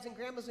and dads and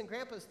grandmas and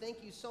grandpas.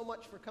 Thank you so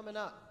much for coming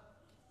up.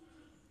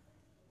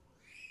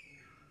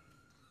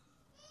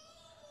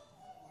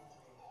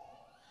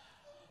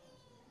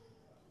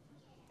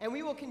 And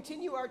we will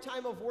continue our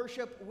time of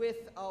worship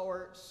with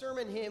our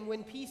sermon hymn,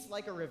 When Peace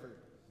Like a River.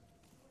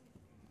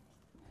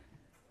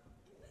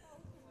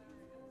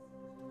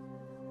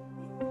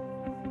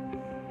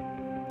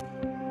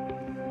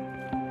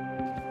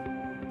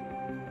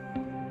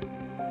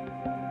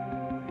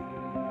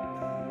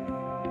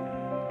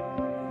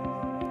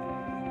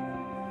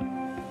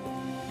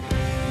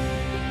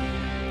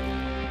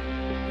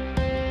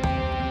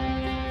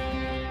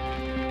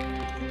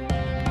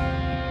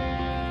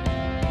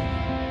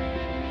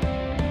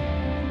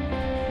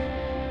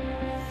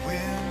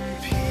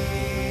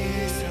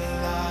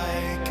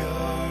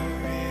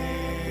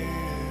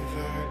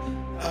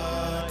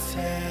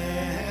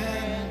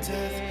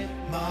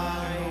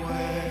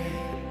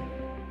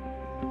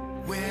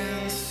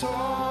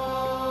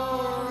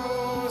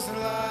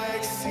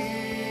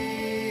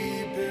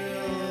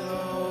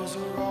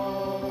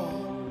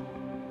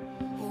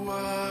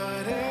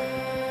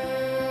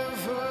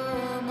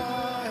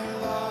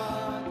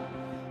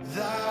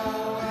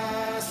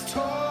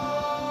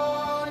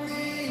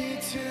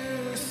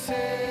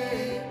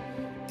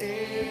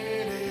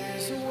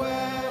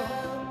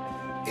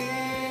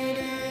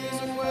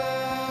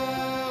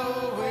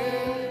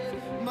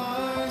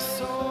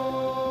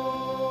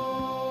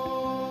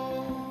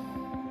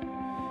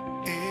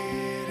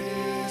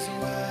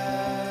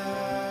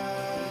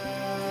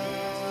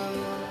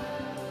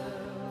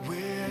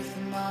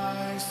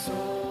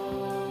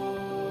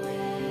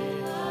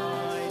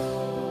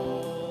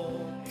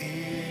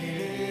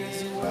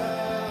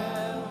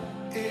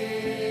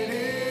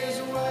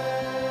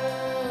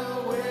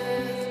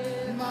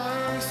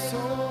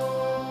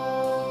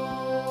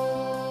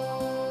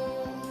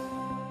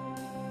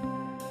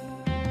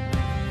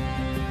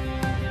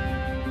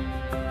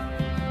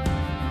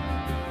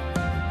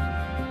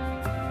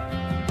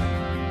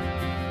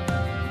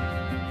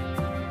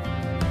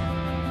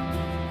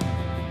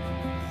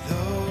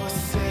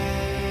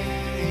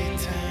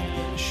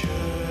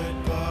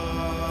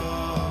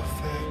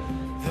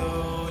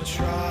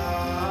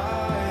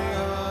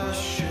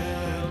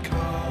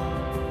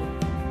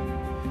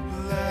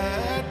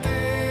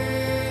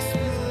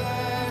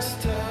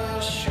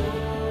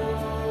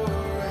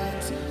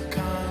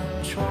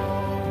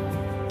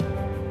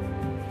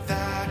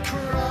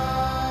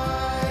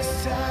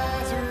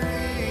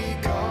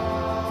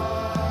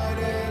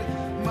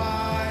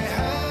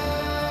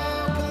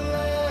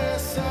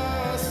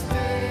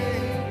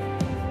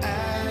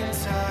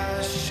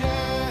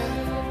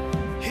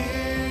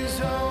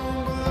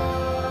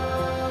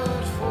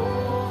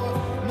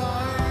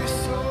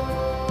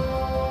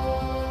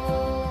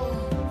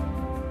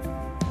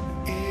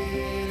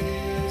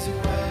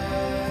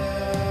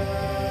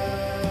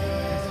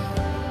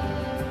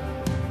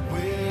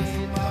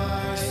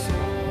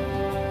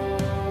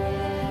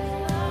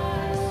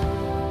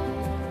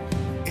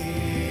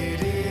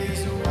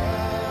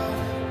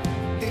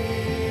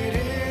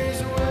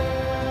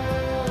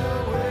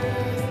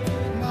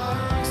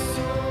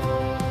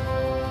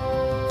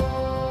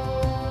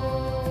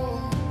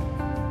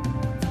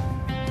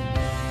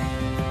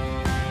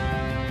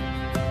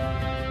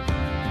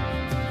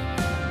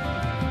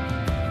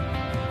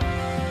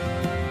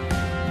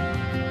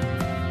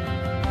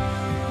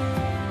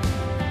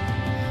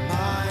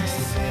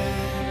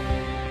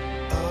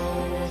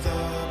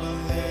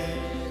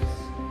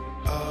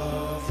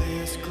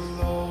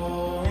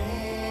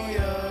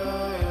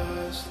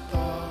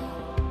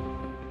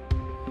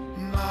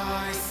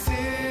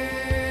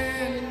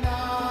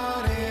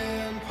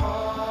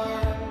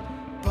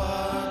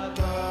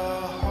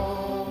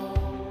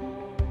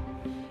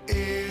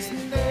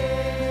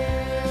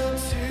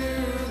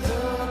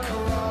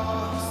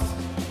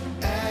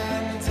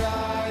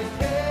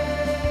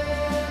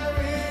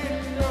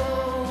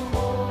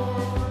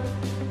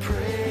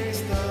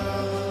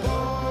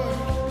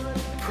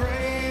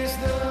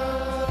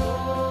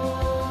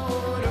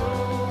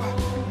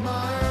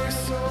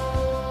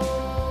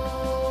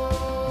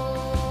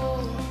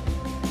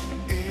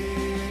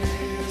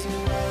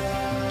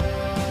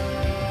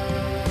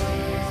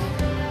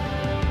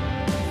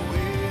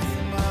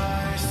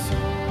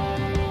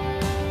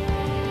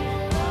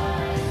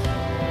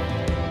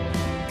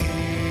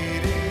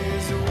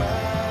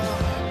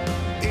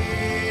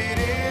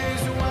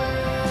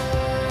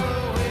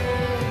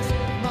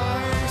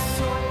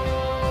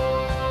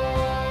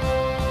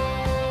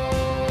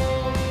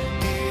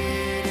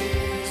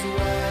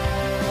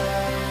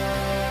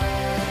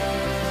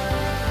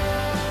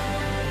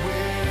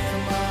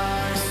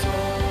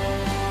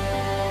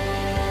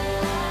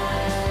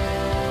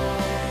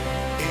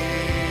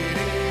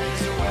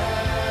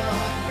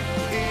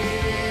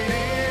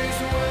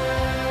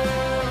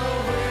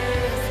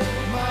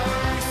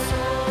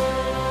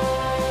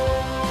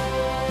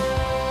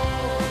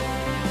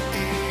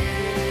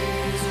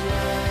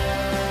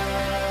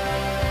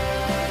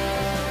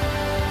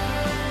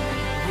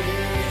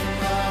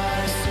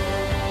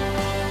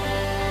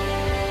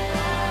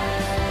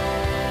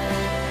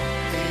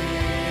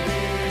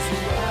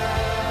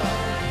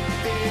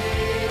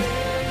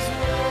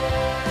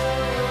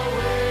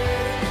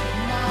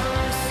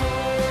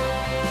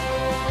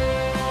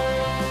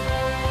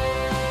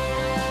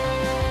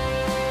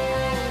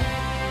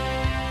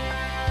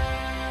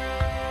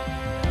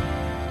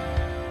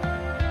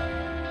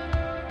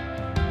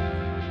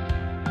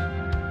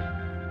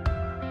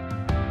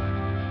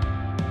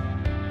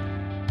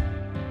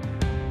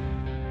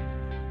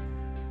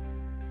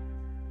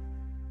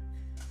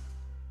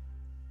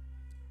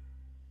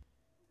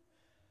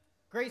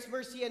 Grace,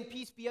 mercy, and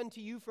peace be unto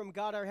you from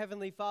God our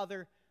Heavenly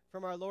Father,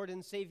 from our Lord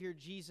and Savior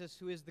Jesus,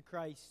 who is the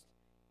Christ.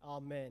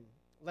 Amen.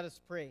 Let us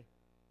pray.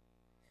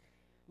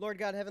 Lord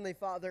God, Heavenly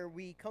Father,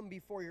 we come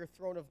before your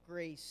throne of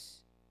grace,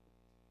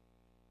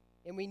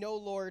 and we know,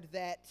 Lord,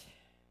 that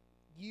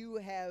you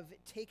have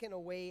taken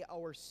away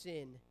our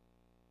sin,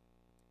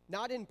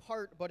 not in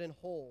part, but in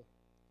whole.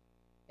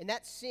 And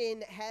that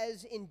sin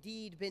has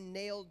indeed been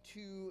nailed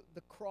to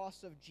the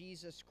cross of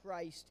Jesus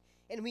Christ,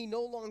 and we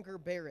no longer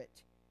bear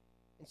it.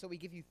 And so we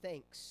give you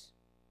thanks.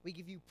 We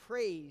give you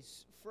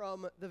praise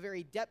from the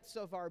very depths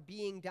of our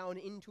being down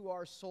into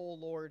our soul,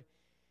 Lord.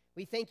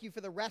 We thank you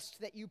for the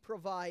rest that you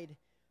provide,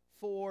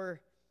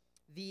 for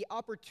the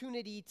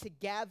opportunity to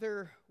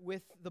gather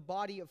with the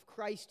body of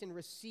Christ and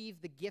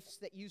receive the gifts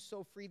that you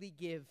so freely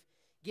give,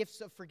 gifts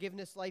of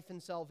forgiveness, life,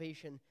 and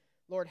salvation.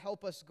 Lord,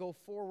 help us go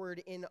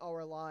forward in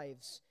our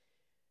lives.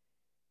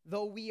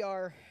 Though we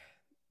are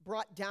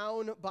brought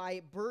down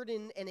by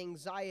burden and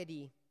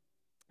anxiety,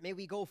 may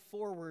we go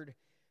forward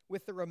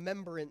with the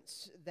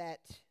remembrance that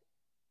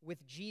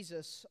with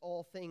Jesus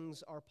all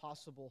things are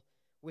possible.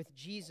 With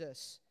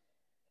Jesus,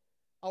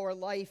 our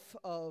life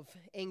of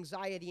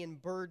anxiety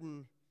and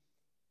burden,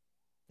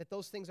 that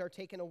those things are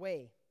taken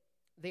away,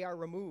 they are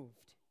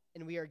removed,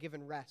 and we are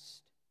given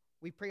rest.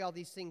 We pray all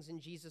these things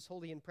in Jesus'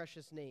 holy and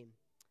precious name.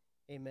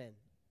 Amen.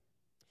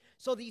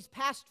 So these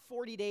past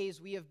 40 days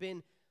we have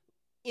been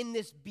in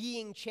this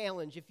being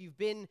challenge. If you've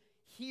been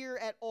here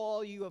at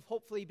all, you have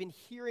hopefully been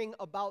hearing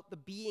about the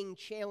being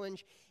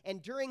challenge.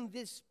 And during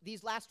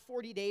these last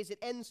 40 days, it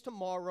ends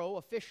tomorrow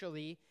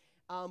officially,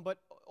 but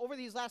over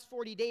these last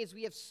 40 days,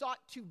 we have sought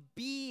to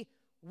be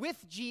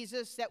with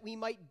Jesus that we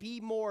might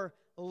be more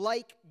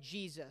like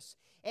Jesus.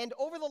 And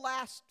over the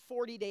last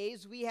 40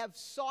 days, we have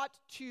sought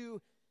to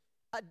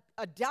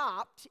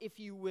adopt, if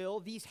you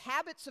will, these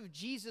habits of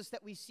Jesus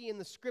that we see in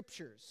the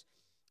Scriptures.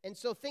 And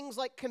so things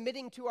like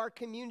committing to our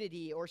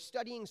community or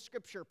studying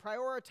Scripture,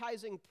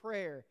 prioritizing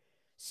prayer,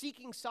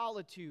 seeking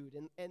solitude.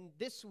 And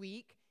this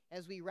week,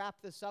 as we wrap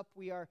this up,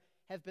 we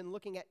have been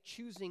looking at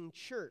choosing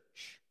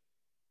church.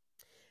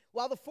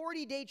 While the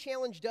 40-day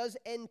challenge does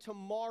end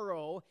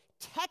tomorrow,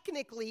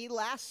 technically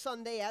last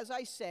Sunday, as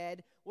I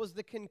said, was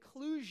the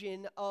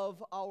conclusion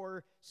of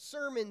our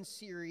sermon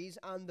series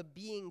on the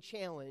being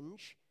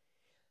challenge.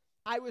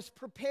 I was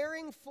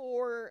preparing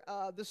for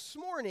this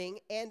morning,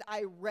 and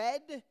I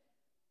read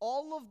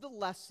all of the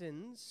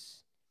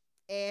lessons,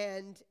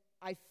 and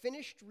I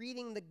finished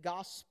reading the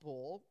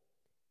gospel,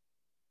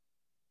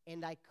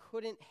 and I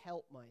couldn't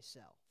help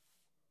myself.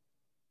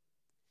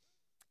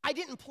 I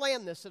didn't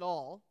plan this at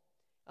all.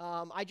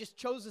 I just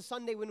chose a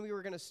Sunday when we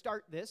were going to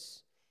start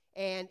this,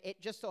 and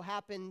it just so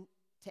happened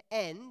to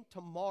end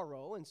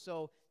tomorrow, and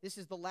so this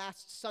is the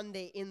last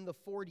Sunday in the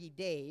 40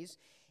 days,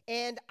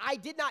 and I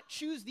did not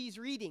choose these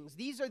readings.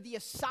 These are the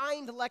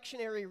assigned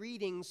lectionary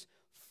readings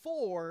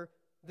for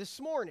this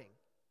morning.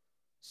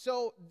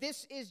 So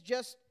this is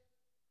just,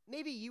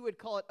 maybe you would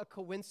call it a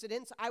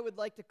coincidence. I would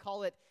like to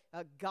call it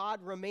God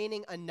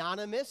remaining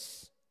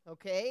anonymous,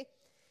 okay?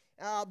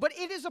 But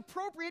it is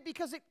appropriate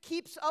because it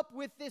keeps up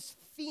with this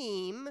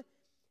theme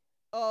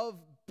of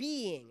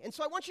being. And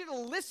so I want you to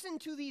listen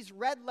to these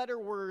red letter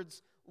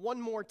words one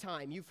more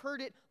time. You've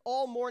heard it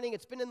all morning.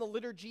 It's been in the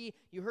liturgy.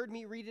 You heard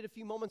me read it a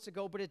few moments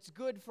ago, but it's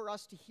good for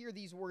us to hear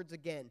these words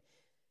again.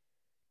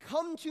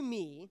 Come to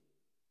me,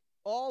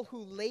 all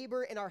who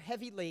labor and are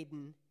heavy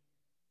laden,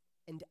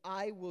 and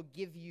I will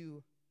give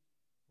you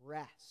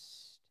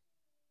rest.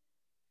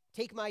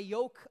 Take my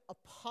yoke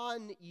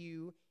upon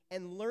you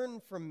and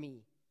learn from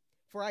me,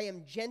 for I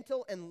am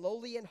gentle and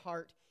lowly in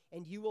heart,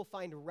 and you will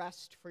find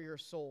rest for your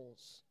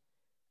souls.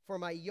 For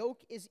my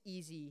yoke is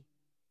easy,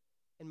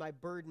 and my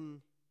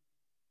burden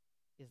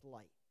is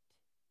light.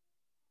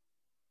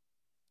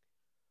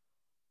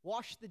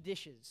 Wash the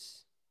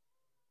dishes.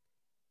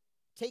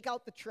 Take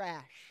out the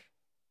trash.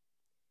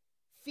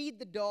 Feed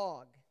the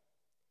dog.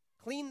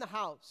 Clean the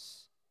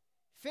house,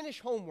 finish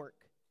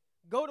homework,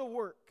 go to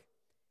work,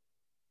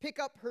 pick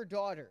up her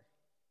daughter.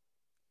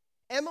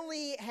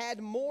 Emily had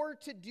more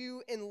to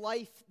do in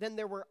life than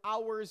there were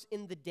hours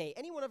in the day.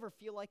 Anyone ever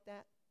feel like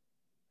that?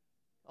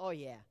 Oh,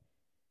 yeah.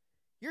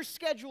 Your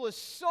schedule is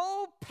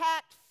so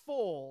packed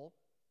full,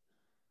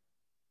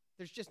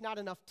 there's just not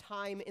enough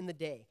time in the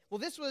day. Well,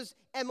 this was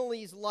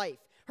Emily's life.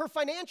 Her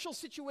financial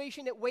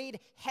situation, it weighed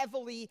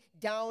heavily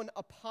down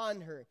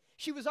upon her.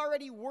 She was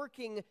already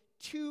working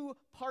 2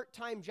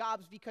 part-time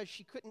jobs because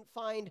she couldn't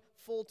find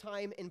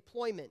full-time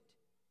employment.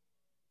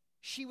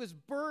 She was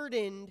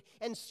burdened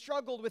and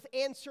struggled with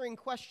answering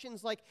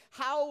questions like,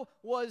 how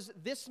was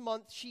this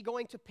month she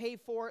going to pay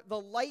for the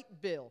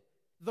light bill,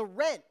 the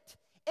rent,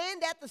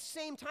 and at the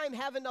same time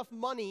have enough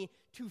money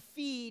to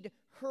feed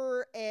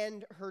her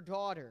and her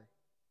daughter?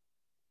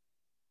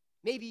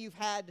 Maybe you've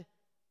had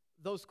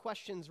those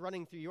questions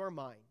running through your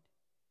mind.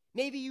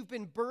 Maybe you've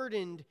been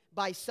burdened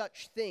by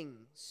such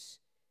things.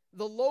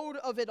 The load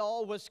of it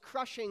all was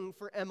crushing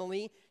for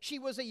Emily. She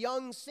was a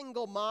young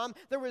single mom.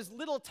 There was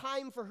little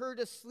time for her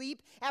to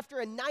sleep.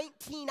 After a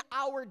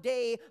 19-hour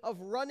day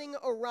of running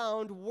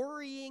around,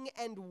 worrying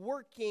and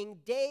working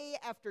day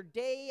after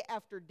day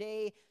after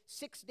day,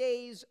 6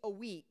 days a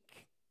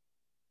week,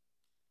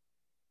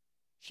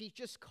 she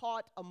just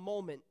caught a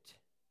moment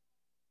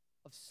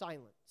of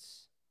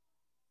silence.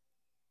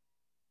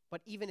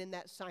 But even in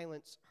that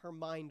silence, her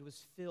mind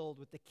was filled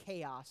with the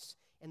chaos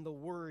and the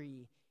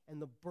worry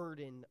and the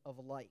burden of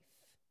life.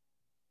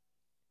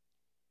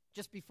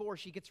 Just before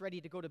she gets ready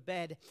to go to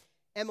bed,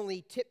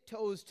 Emily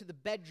tiptoes to the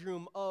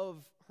bedroom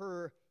of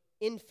her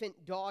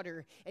infant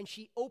daughter, and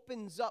she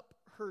opens up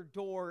her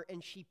door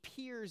and she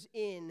peers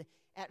in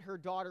at her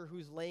daughter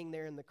who's laying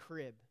there in the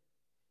crib.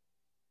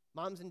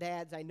 Moms and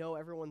dads, I know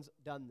everyone's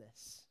done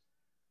this,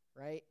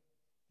 right?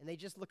 And they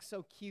just look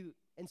so cute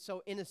and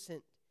so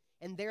innocent.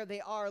 And there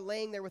they are,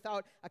 laying there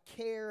without a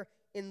care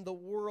in the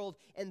world.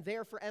 And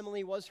there for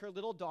Emily was her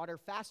little daughter,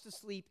 fast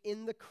asleep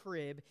in the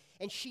crib.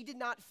 And she did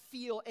not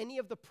feel any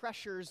of the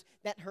pressures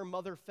that her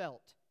mother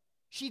felt.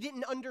 She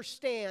didn't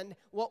understand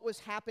what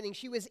was happening.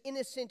 She was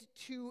innocent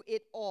to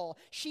it all.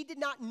 She did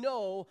not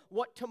know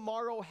what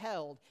tomorrow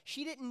held.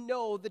 She didn't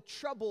know the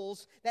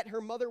troubles that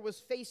her mother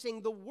was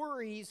facing, the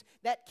worries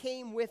that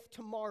came with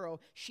tomorrow.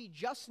 She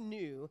just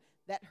knew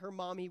that her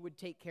mommy would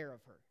take care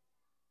of her.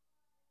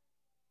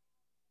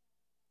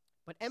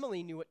 But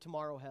Emily knew what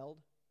tomorrow held.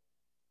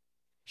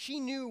 She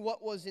knew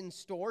what was in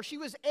store. She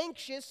was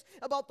anxious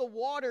about the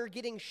water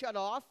getting shut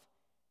off.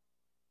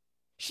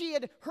 She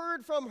had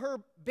heard from her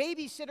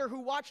babysitter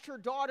who watched her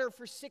daughter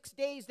for 6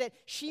 days that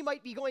she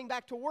might be going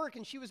back to work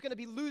and she was going to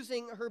be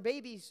losing her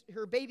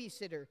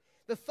babysitter.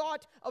 The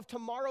thought of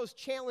tomorrow's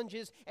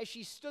challenges as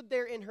she stood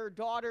there in her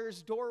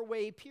daughter's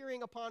doorway,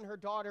 peering upon her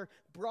daughter,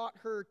 brought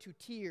her to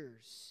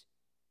tears.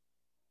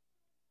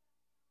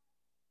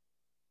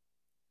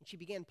 And she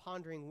began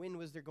pondering, when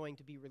was there going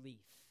to be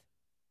relief?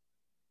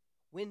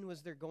 When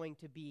was there going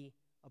to be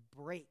a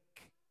break?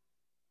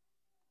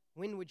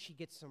 When would she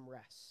get some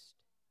rest?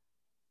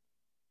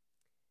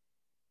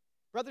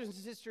 Brothers and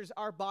sisters,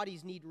 our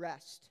bodies need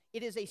rest.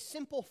 It is a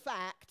simple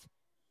fact.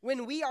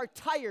 When we are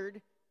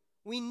tired,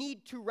 we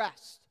need to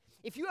rest.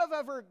 If you have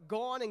ever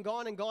gone and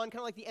gone and gone,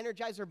 kind of like the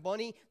Energizer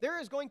Bunny, there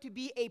is going to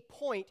be a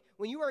point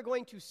when you are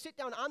going to sit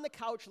down on the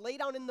couch, lay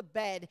down in the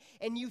bed,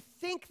 and you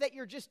think that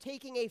you're just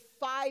taking a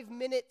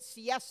 5-minute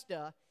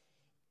siesta,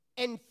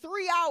 and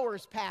 3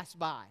 hours pass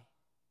by.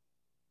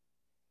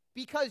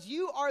 Because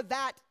you are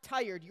that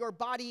tired. Your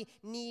body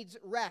needs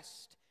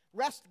rest.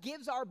 Rest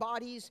gives our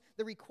bodies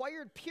the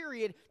required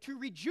period to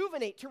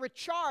rejuvenate, to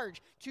recharge,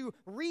 to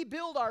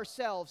rebuild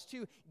ourselves,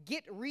 to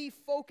get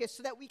refocused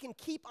so that we can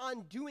keep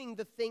on doing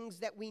the things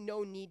that we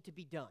know need to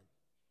be done.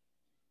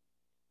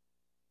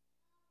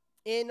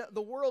 In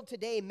the world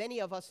today,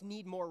 many of us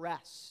need more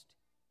rest.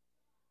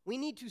 We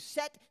need to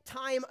set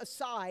time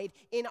aside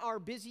in our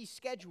busy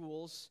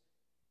schedules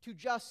to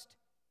just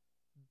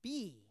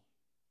be.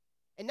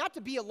 And not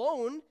to be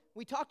alone.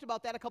 We talked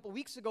about that a couple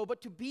weeks ago,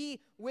 but to be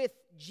with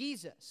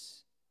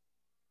Jesus.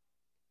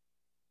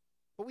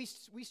 But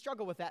we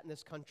struggle with that in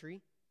this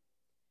country.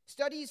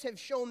 Studies have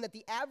shown that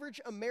the average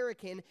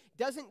American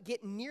doesn't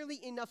get nearly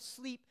enough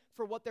sleep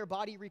for what their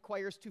body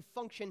requires to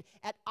function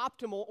at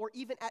optimal or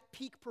even at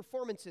peak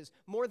performances.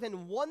 More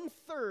than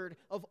 1/3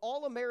 of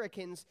all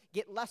Americans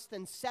get less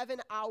than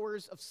 7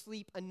 hours of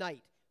sleep a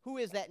night. Who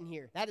is that in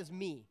here? That is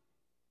me.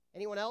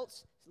 Anyone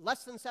else?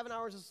 Less than 7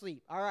 hours of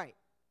sleep. All right.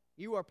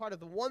 You are part of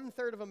the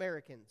 1/3 of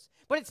Americans.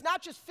 But it's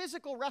not just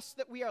physical rest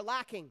that we are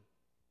lacking.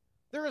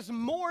 There is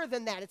more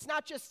than that. It's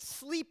not just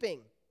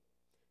sleeping.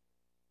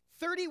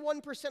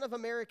 31% of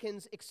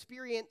Americans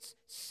experience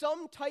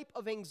some type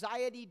of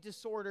anxiety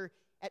disorder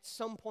at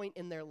some point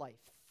in their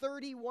life.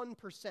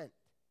 31%.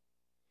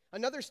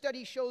 Another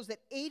study shows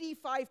that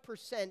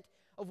 85%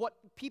 of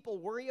what people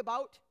worry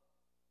about,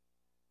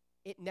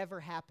 it never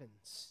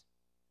happens.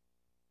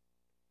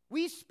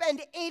 We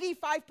spend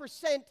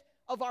 85%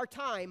 of our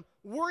time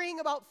worrying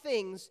about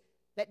things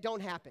that don't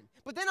happen.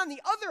 But then on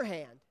the other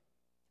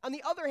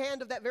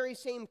hand of that very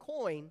same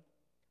coin,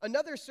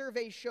 another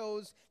survey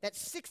shows that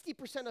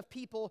 60% of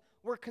people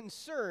were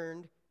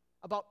concerned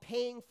about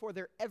paying for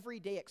their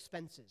everyday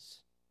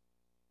expenses.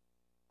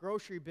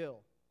 Grocery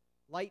bill,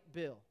 light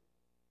bill,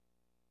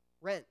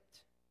 rent,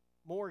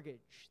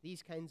 mortgage,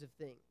 these kinds of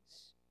things.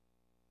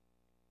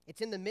 It's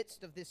in the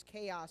midst of this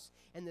chaos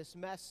and this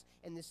mess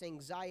and this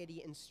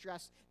anxiety and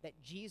stress that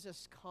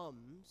Jesus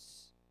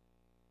comes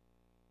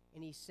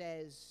and he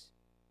says,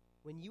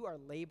 when you are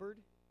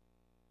labored,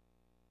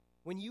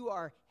 when you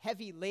are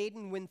heavy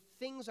laden, when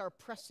things are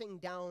pressing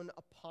down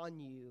upon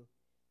you,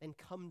 then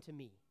come to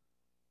me.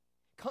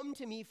 Come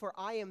to me, for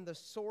I am the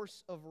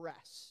source of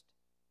rest.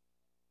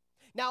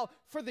 Now,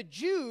 for the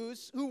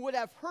Jews who would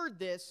have heard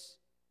this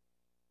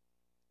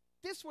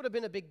would have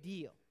been a big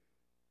deal.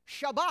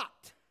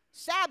 Shabbat.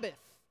 Sabbath,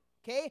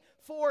 okay?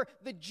 For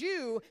the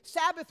Jew,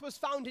 Sabbath was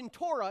found in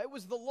Torah. It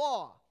was the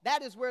law.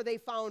 That is where they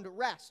found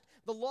rest.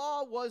 The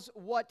law was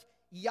what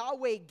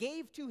Yahweh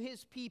gave to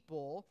his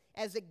people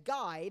as a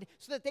guide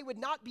so that they would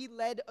not be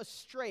led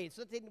astray,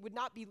 so that they would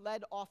not be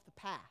led off the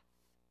path.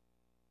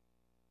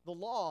 The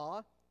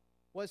law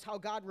was how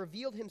God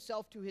revealed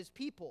himself to his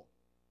people.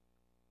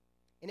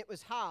 And it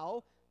was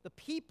how the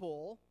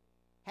people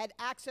had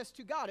access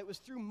to God. It was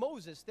through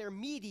Moses, their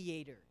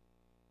mediator.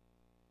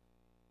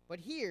 But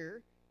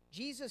here,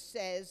 Jesus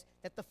says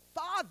that the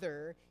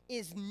Father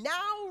is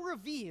now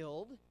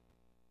revealed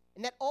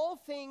and that all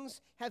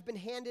things have been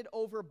handed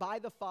over by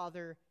the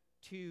Father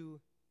to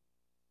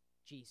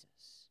Jesus.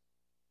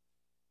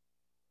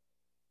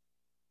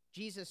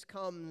 Jesus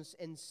comes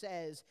and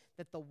says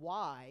that the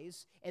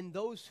wise and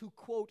those who,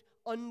 quote,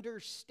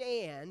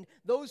 understand,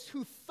 those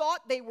who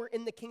thought they were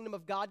in the kingdom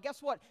of God,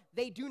 guess what?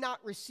 They do not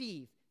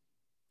receive.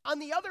 On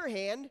the other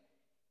hand,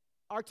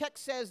 our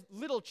text says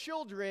little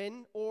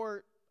children,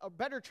 or a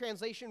better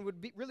translation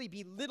would really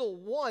be little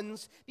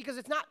ones, because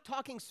it's not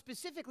talking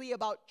specifically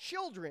about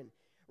children.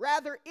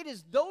 Rather, it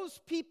is those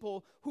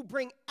people who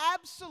bring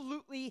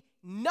absolutely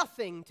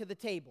nothing to the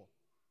table.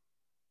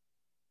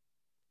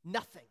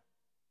 Nothing.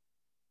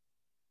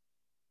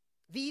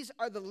 These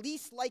are the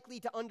least likely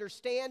to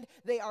understand.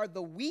 They are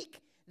the weak.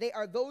 They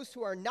are those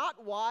who are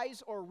not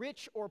wise or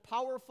rich or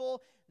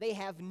powerful. They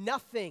have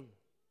nothing.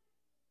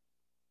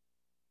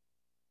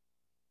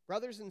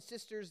 Brothers and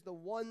sisters, the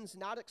ones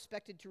not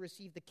expected to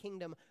receive the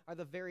kingdom are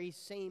the very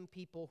same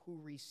people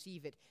who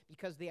receive it,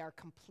 because they are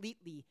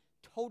completely,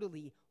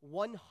 totally,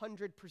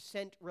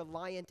 100%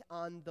 reliant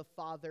on the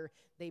Father.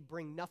 They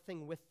bring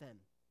nothing with them.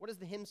 What does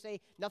the hymn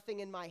say?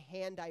 Nothing in my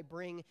hand I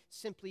bring,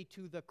 simply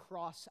to the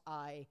cross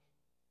I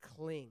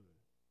cling.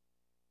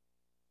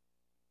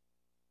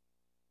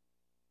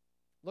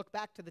 Look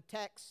back to the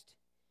text.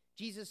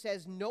 Jesus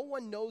says, no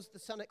one knows the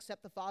Son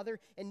except the Father,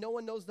 and no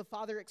one knows the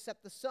Father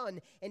except the Son,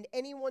 and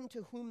anyone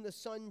to whom the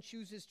Son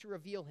chooses to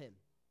reveal him.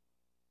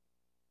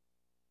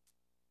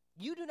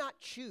 You do not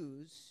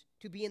choose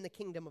to be in the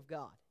kingdom of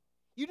God.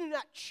 You do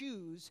not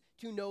choose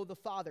to know the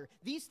Father.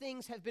 These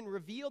things have been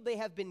revealed. They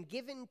have been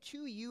given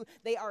to you.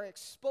 They are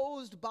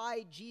exposed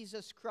by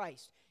Jesus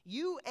Christ.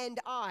 You and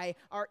I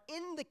are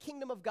in the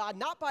kingdom of God,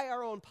 not by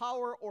our own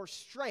power or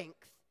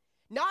strength,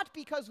 not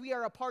because we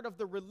are a part of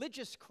the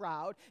religious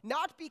crowd,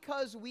 not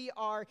because we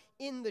are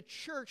in the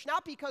church,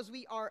 not because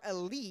we are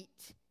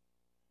elite,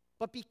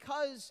 but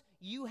because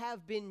you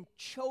have been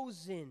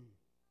chosen.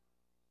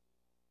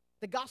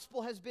 The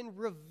gospel has been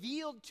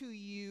revealed to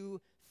you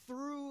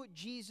through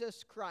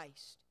Jesus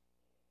Christ.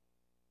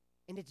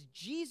 And it's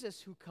Jesus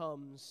who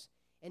comes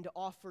and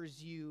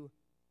offers you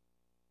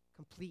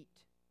complete,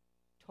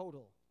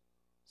 total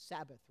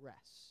Sabbath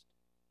rest.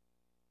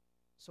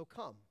 So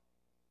come.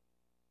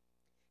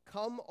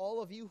 Come,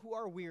 all of you who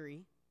are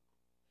weary.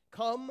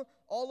 Come,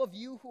 all of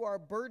you who are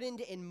burdened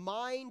in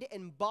mind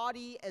and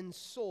body and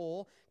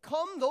soul.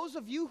 Come, those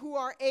of you who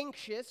are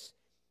anxious.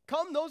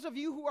 Come, those of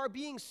you who are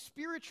being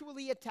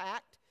spiritually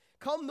attacked.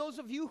 Come, those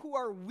of you who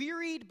are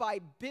wearied by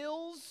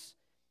bills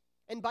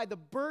and by the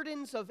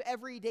burdens of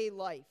everyday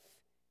life.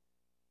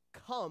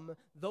 Come,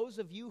 those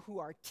of you who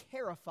are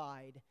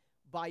terrified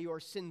by your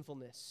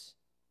sinfulness.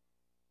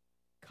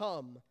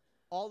 Come,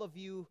 all of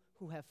you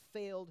who have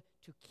failed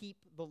to keep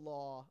the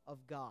law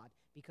of God,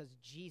 because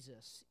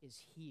Jesus is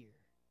here.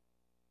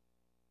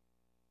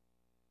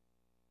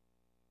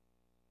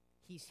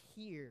 He's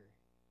here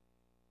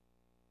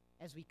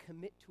as we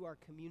commit to our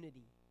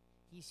community.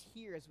 He's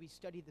here as we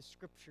study the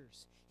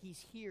scriptures.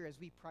 He's here as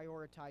we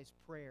prioritize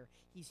prayer.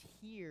 He's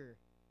here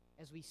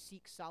as we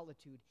seek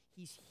solitude.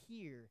 He's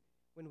here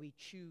when we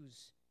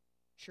choose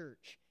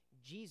church.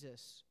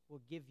 Jesus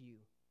will give you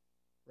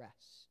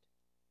rest.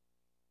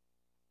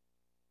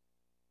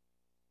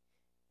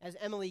 As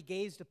Emily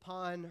gazed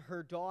upon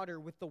her daughter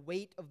with the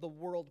weight of the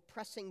world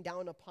pressing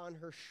down upon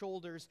her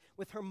shoulders,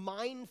 with her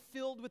mind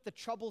filled with the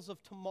troubles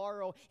of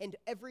tomorrow and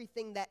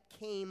everything that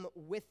came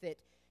with it,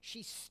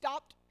 she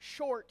stopped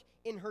short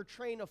in her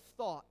train of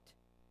thought.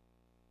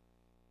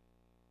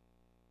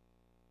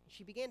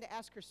 She began to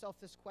ask herself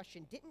this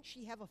question: didn't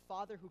she have a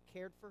father who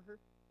cared for her?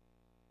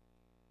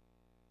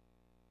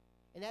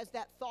 And as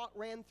that thought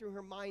ran through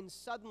her mind,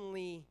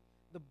 suddenly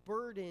the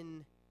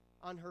burden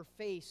on her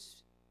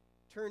face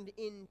turned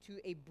into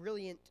a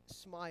brilliant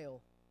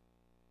smile.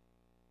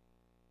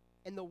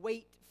 And the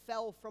weight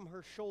fell from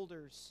her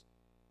shoulders.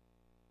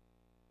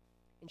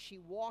 And she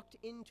walked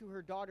into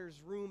her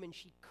daughter's room, and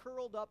she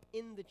curled up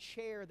in the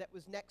chair that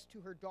was next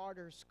to her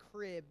daughter's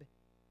crib,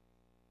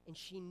 and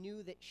she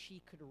knew that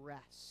she could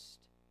rest.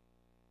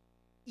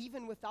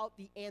 Even without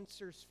the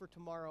answers for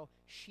tomorrow,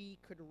 she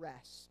could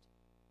rest,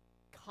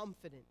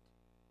 confident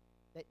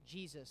that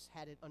Jesus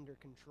had it under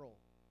control.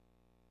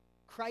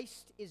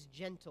 Christ is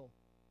gentle.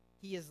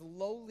 He is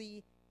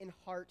lowly in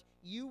heart.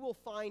 You will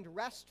find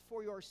rest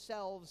for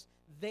yourselves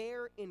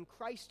there in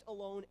Christ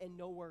alone and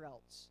nowhere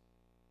else.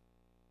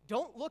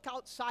 Don't look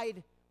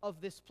outside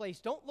of this place.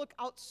 Don't look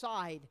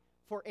outside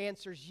for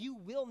answers. You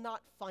will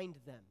not find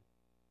them.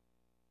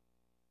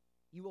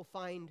 You will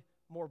find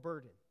more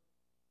burden.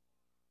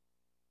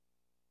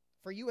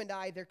 For you and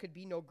I, there could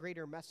be no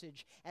greater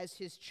message. As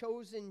his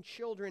chosen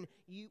children,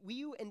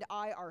 you and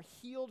I are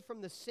healed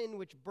from the sin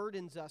which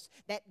burdens us.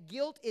 That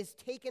guilt is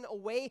taken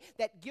away.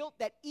 That guilt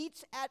that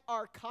eats at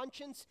our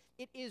conscience,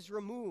 it is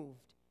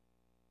removed.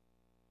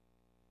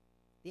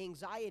 The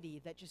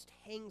anxiety that just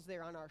hangs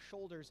there on our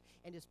shoulders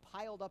and is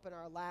piled up in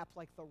our lap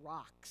like the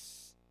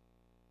rocks,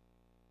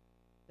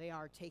 they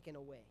are taken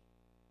away.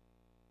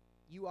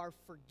 You are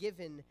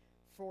forgiven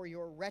for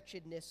your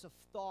wretchedness of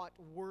thought,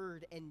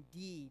 word, and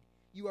deed.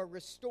 You are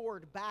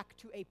restored back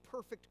to a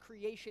perfect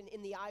creation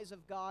in the eyes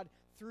of God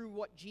through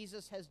what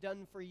Jesus has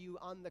done for you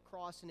on the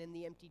cross and in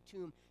the empty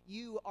tomb.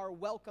 You are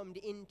welcomed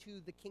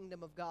into the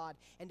kingdom of God.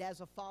 And as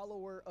a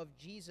follower of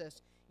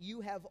Jesus, you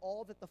have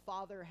all that the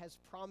Father has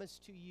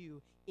promised to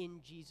you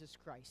in Jesus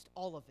Christ.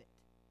 All of it.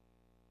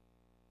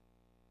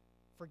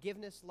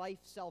 Forgiveness, life,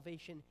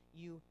 salvation,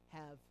 you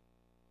have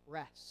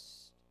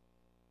rest.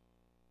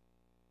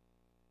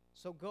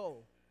 So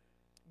go.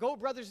 Go,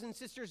 brothers and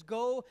sisters,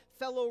 go,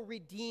 fellow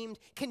redeemed.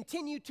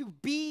 Continue to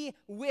be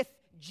with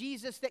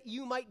Jesus that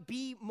you might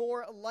be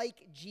more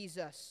like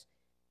Jesus.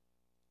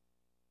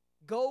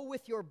 Go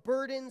with your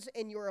burdens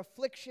and your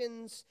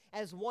afflictions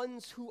as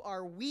ones who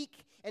are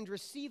weak and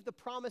receive the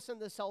promise and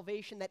the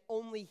salvation that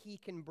only he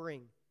can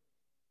bring.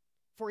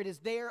 For it is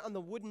there on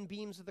the wooden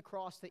beams of the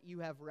cross that you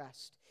have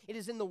rest. It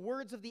is in the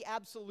words of the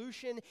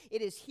absolution.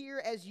 It is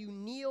here as you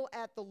kneel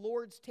at the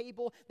Lord's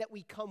table that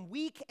we come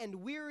weak and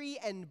weary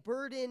and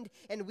burdened,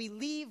 and we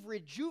leave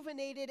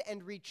rejuvenated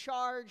and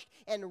recharged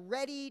and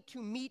ready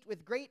to meet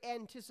with great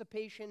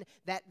anticipation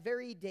that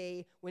very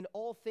day when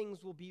all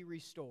things will be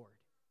restored.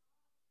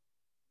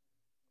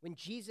 When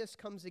Jesus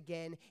comes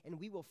again and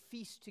we will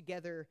feast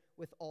together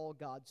with all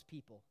God's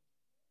people.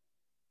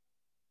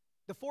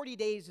 The 40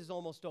 days is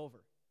almost over.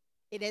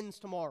 It ends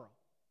tomorrow.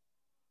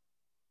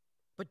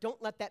 But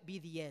don't let that be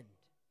the end.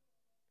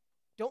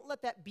 Don't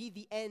let that be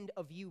the end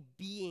of you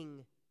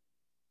being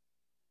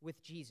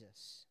with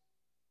Jesus.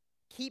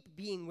 Keep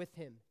being with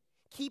him.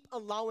 Keep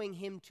allowing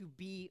him to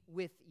be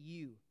with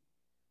you.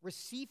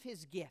 Receive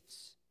his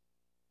gifts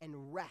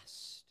and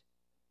rest.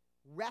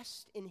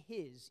 Rest in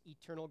his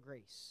eternal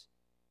grace.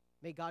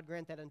 May God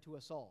grant that unto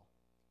us all.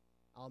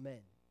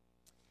 Amen.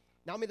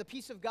 Now may the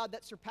peace of God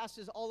that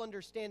surpasses all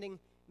understanding,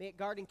 may it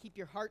guard and keep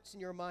your hearts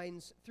and your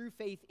minds through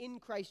faith in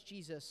Christ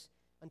Jesus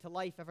unto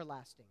life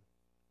everlasting.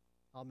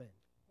 Amen.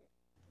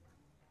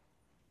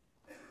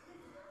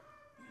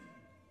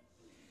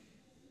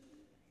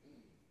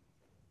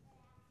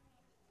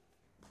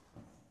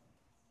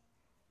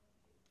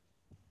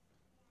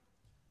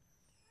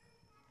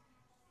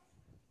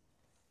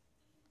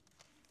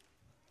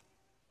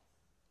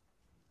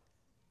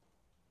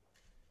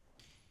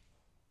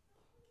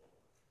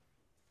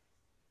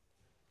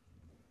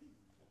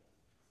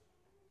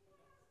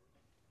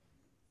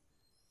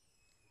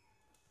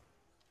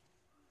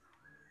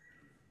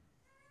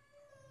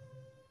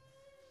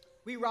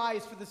 We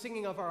rise for the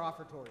singing of our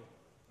offertory.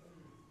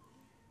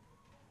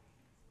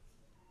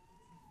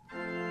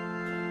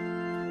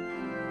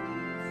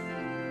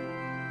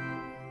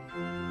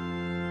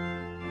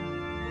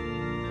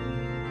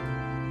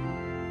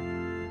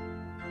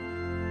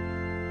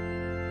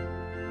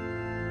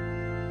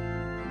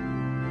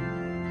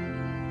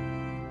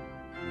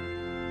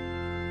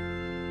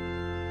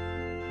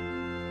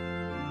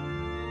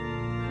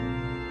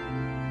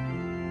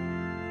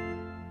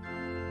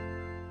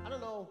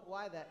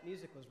 Why that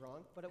music was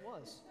wrong, but it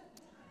was.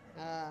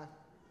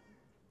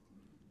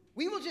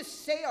 We will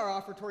just say our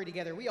offertory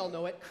together. We all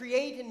know it.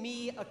 Create in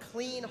me a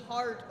clean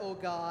heart, O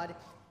God,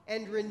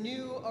 and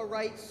renew a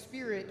right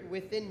spirit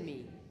within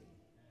me.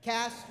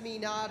 Cast me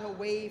not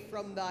away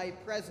from thy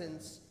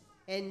presence,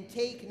 and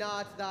take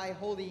not thy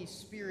Holy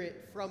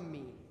Spirit from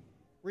me.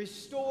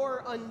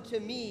 Restore unto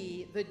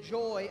me the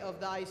joy of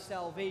thy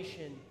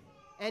salvation,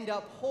 and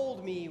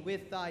uphold me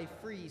with thy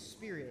free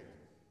spirit.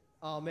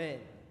 Amen.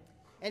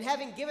 And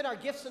having given our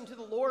gifts unto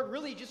the Lord,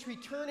 really just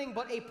returning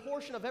but a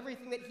portion of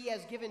everything that he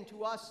has given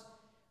to us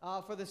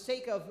for the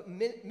sake of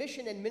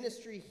mission and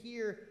ministry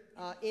here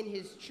in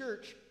his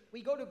church,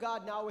 we go to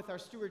God now with our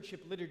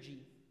stewardship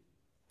liturgy.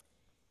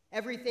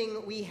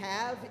 Everything we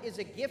have is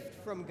a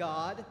gift from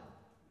God.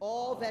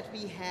 All that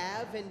we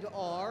have and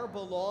are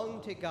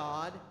belong to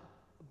God,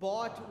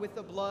 bought with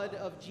the blood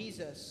of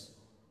Jesus.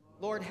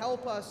 Lord,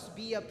 help us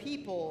be a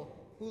people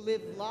who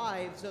live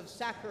lives of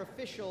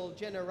sacrificial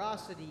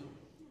generosity,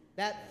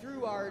 that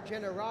through our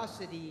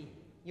generosity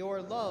your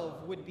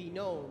love would be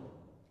known.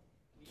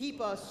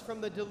 Keep us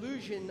from the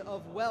delusion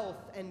of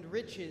wealth and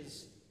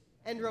riches,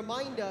 and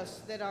remind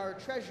us that our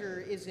treasure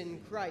is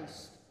in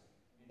Christ.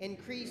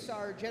 Increase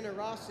our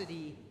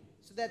generosity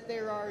so that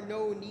there are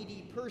no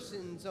needy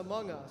persons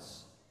among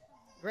us.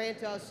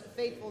 Grant us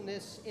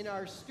faithfulness in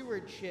our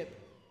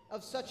stewardship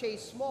of such a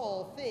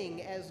small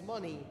thing as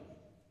money,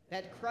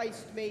 that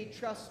Christ may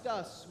trust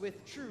us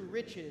with true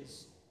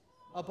riches.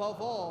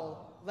 Above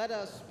all, let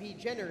us be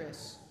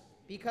generous,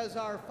 because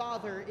our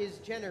Father is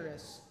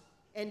generous,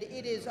 and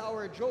it is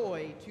our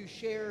joy to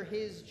share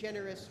his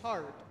generous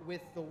heart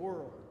with the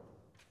world.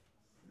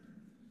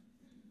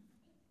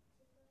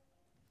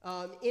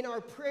 In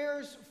our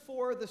prayers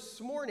for this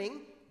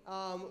morning,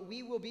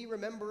 we will be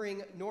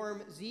remembering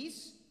Norm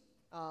Zeese,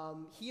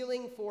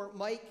 healing for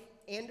Mike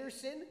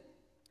Anderson,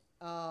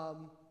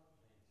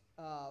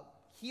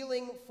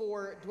 healing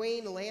for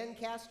Dwayne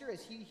Lancaster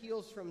as he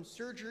heals from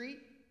surgery,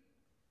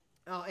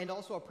 and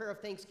also a prayer of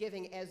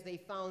thanksgiving as they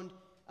found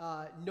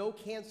no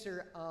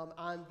cancer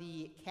on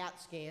the CAT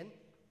scan.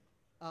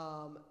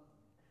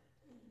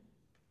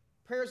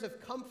 Prayers of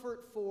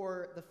comfort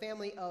for the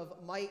family of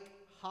Mike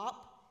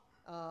Hopp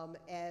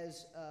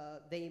as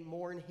they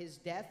mourn his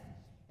death.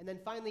 And then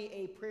finally,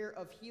 a prayer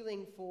of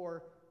healing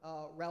for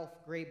Ralph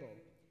Grabo.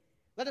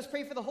 Let us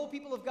pray for the whole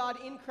people of God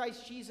in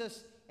Christ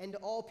Jesus and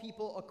all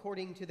people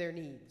according to their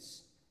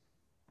needs.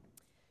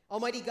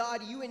 Almighty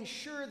God, you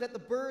ensure that the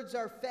birds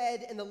are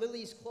fed and the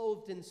lilies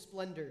clothed in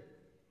splendor.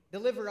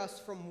 Deliver us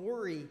from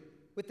worry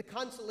with the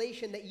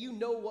consolation that you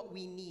know what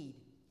we need,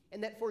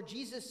 and that for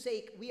Jesus'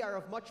 sake we are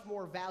of much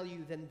more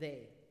value than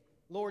they.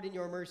 Lord, in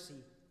your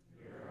mercy.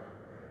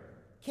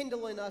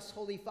 Kindle in us,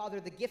 Holy Father,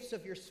 the gifts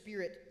of your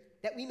Spirit,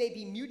 that we may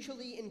be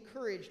mutually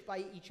encouraged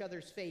by each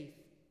other's faith.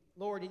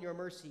 Lord, in your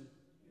mercy.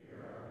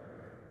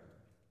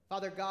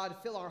 Father God,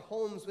 fill our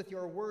homes with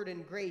your word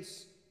and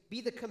grace.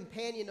 Be the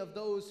companion of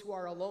those who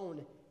are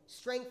alone.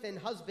 Strengthen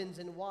husbands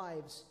and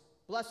wives.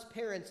 Bless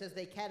parents as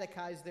they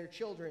catechize their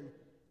children.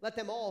 Let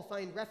them all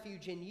find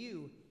refuge in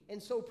you, and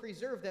so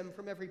preserve them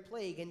from every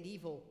plague and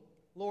evil.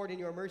 Lord, in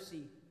your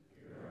mercy.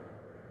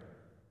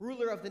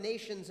 Ruler of the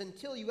nations,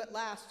 until you at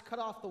last cut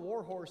off the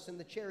war horse and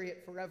the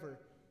chariot forever,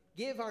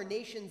 give our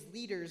nation's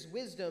leaders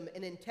wisdom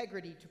and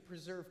integrity to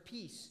preserve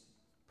peace,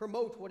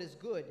 promote what is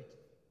good,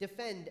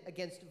 defend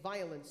against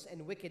violence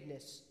and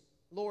wickedness.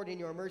 Lord, in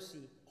your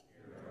mercy.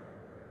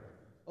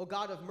 O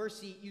God of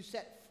mercy, you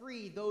set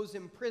free those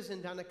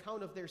imprisoned on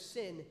account of their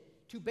sin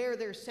to bear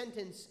their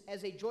sentence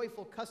as a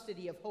joyful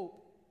custody of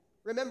hope.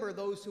 Remember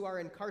those who are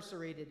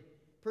incarcerated,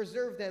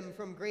 preserve them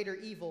from greater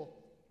evil,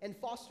 and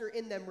foster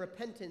in them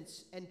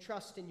repentance and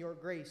trust in your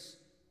grace.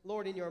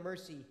 Lord, in your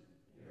mercy.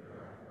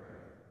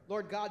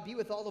 Lord God, be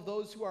with all of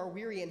those who are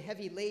weary and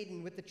heavy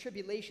laden with the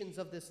tribulations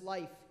of this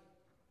life.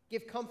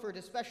 Give comfort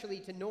especially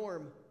to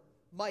Norm,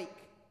 Mike,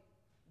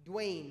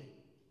 Dwayne,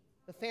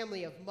 the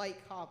family of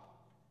Mike Hopp,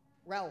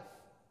 Ralph,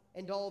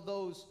 and all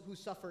those who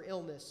suffer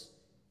illness.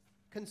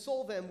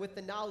 Console them with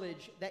the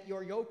knowledge that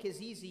your yoke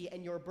is easy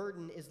and your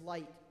burden is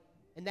light,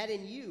 and that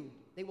in you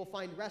they will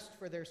find rest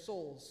for their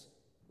souls.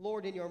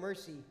 Lord, in your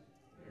mercy.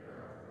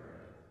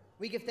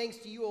 We give thanks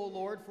to you, O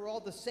Lord, for all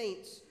the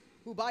saints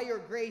who by your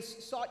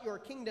grace sought your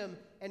kingdom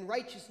and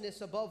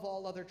righteousness above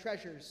all other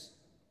treasures.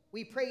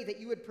 We pray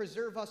that you would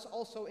preserve us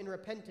also in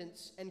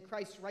repentance and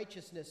Christ's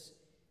righteousness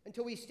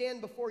until we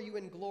stand before you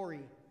in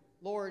glory.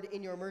 Lord,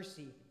 in your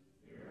mercy.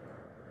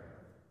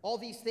 All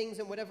these things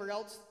and whatever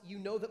else you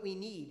know that we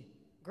need,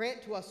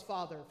 grant to us,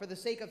 Father, for the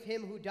sake of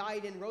him who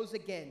died and rose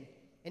again,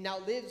 and now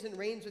lives and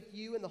reigns with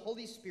you in the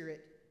Holy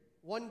Spirit,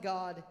 one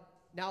God,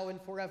 now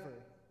and forever.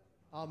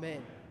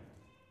 Amen.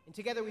 And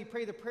together we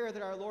pray the prayer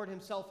that our Lord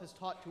himself has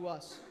taught to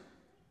us.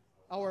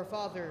 Our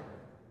Father,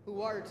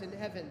 who art in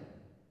heaven,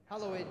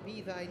 hallowed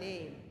be thy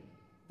name.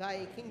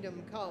 Thy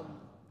kingdom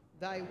come,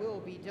 thy will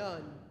be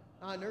done,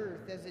 on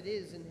earth as it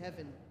is in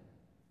heaven.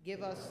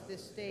 Give us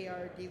this day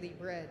our daily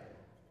bread,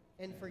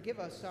 and forgive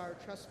us our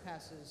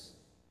trespasses,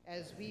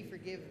 as we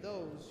forgive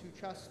those who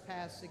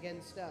trespass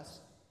against us.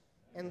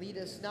 And lead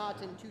us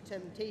not into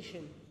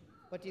temptation,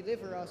 but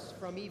deliver us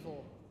from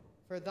evil.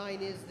 For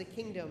thine is the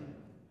kingdom,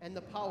 and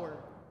the power,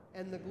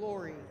 and the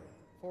glory,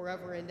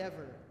 forever and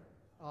ever.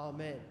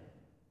 Amen.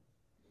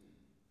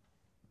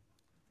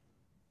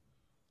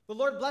 The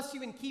Lord bless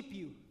you and keep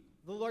you.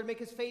 The Lord make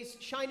his face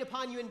shine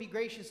upon you and be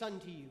gracious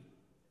unto you.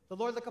 The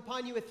Lord look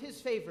upon you with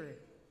his favor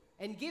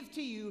and give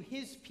to you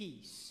his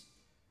peace.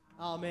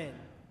 Amen.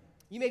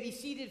 You may be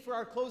seated for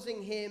our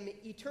closing hymn,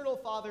 Eternal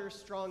Father,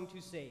 Strong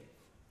to Save.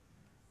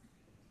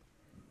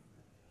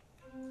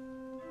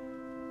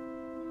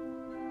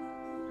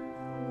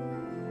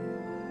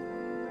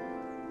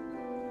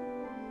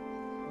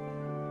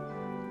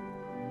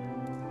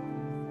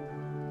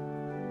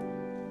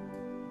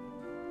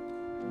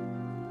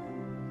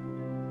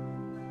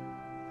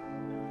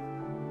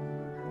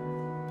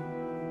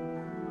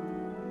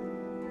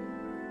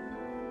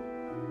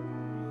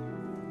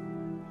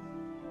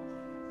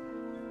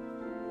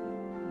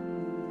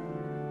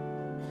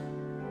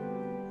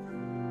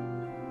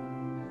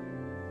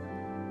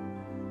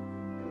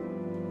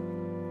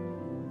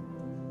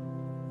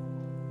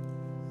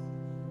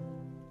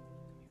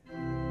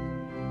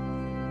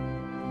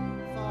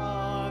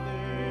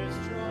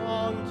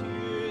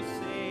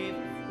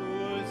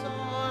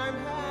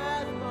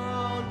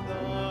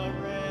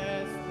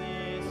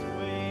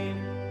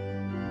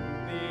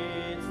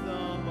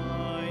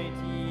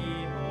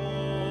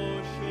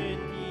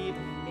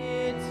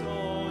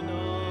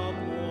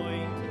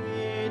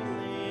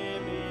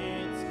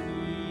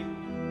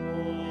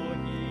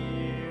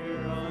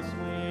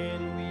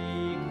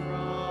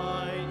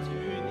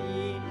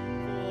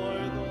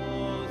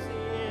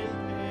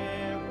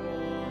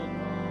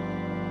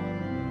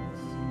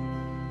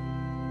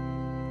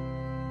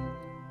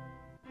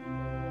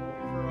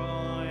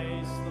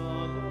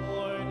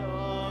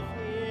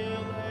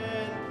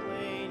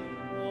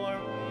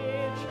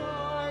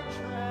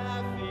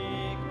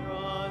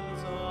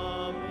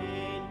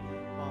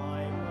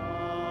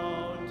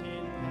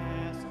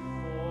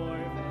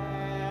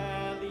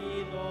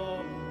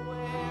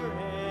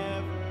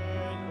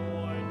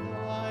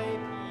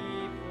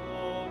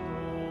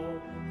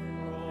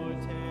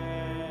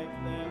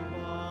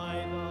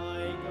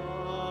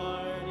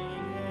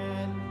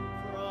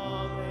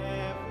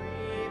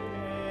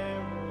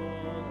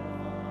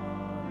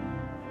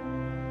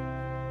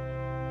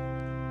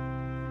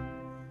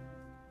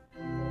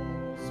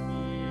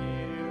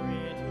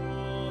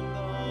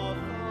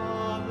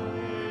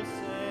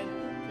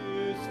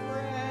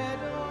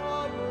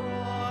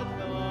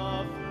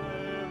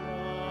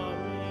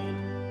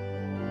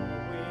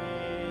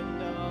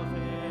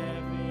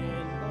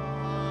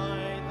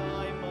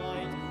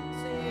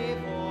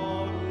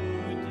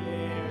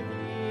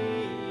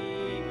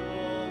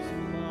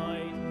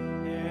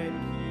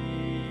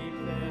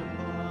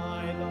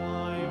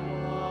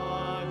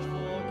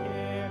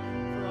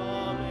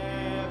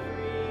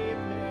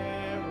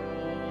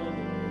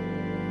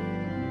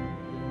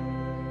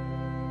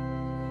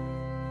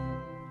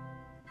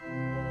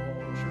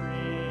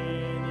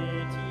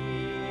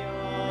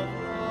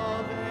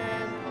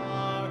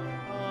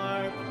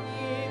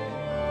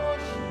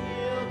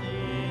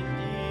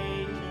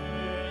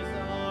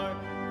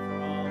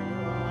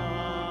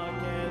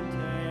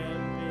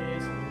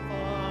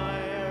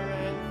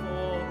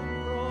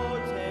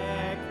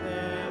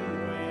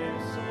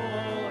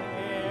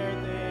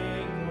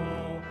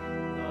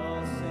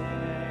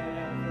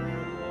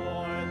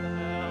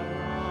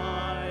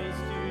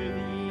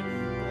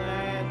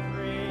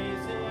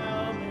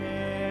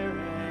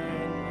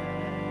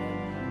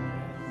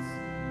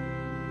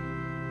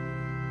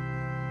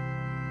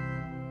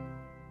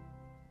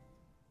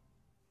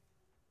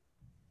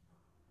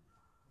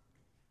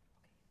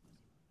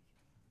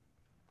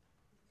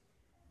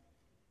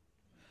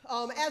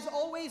 As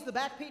always, the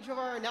back page of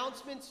our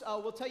announcements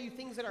will tell you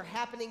things that are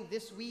happening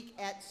this week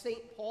at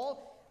St.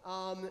 Paul.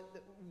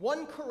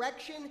 One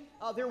correction,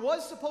 there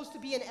was supposed to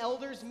be an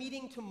elders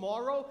meeting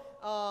tomorrow.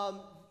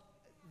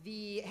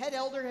 The head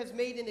elder has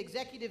made an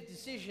executive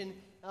decision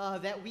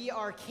that we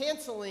are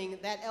canceling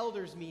that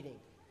elders meeting.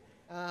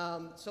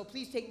 So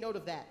please take note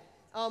of that.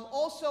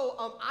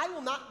 Also, I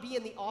will not be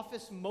in the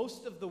office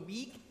most of the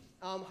week.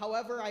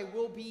 However, I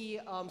will be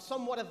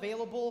somewhat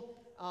available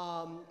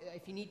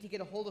if you need to get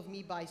a hold of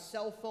me by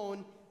cell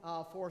phone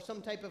for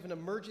some type of an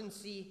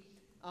emergency.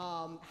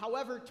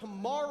 However,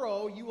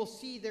 tomorrow you will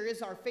see there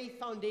is our Faith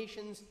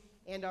Foundations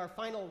and our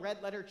final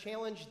Red Letter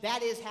Challenge.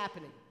 That is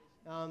happening.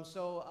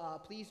 So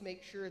please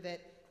make sure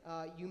that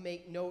you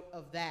make note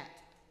of that.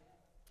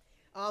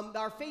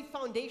 Our Faith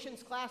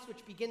Foundations class,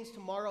 which begins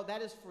tomorrow,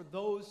 that is for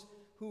those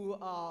who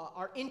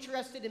are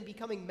interested in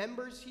becoming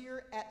members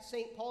here at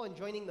St. Paul and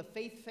joining the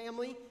faith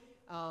family.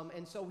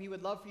 And so we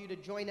would love for you to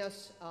join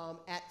us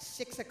at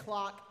 6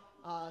 o'clock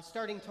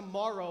starting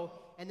tomorrow,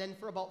 and then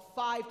for about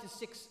 5 to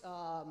 6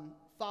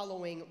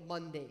 following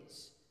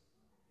Mondays.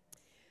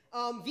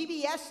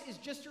 VBS is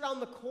just around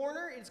the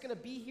corner. It's going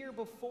to be here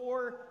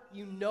before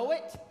you know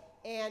it,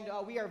 and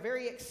we are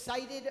very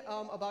excited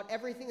about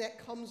everything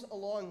that comes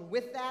along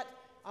with that.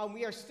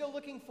 We are still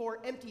looking for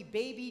empty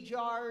baby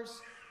jars,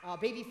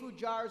 baby food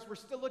jars. We're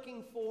still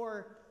looking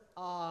for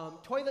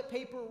toilet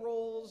paper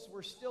rolls.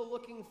 We're still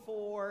looking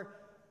for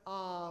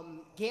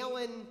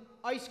gallon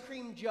ice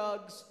cream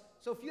jugs.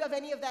 So if you have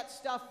any of that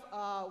stuff,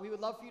 we would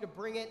love for you to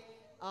bring it.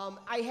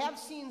 I have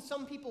seen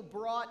some people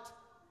brought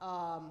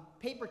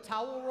paper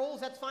towel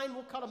rolls. That's fine.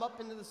 We'll cut them up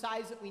into the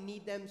size that we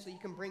need them, so you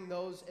can bring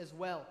those as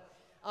well.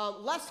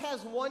 Les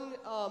has one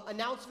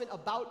announcement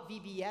about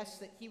VBS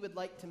that he would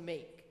like to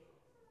make.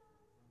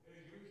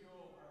 As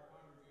usual, our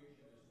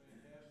congregation is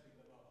fantastic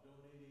about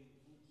donating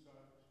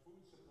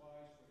food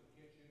supplies for the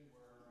kitchen,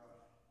 where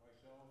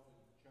myself and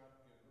Chuck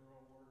and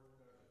Earl work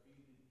to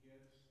feed the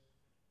kids.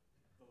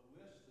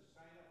 The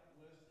sign-up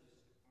list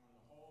is on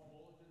the hall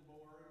bulletin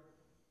board.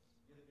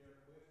 Get there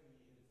quick and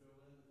you can fill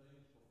in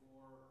things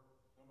before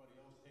somebody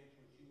else takes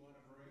what you want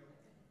to bring.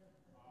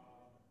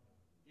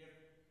 If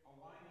a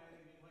line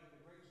item you'd like to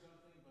bring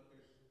something, but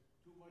there's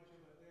too much of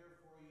it there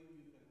for you,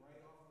 you can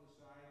write off on the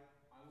side,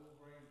 I will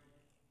bring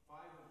 5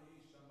 of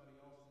these, somebody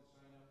else can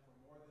sign up for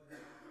more than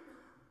that.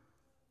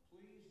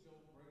 Please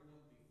don't bring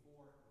them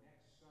before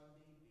next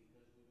Sunday,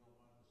 because we don't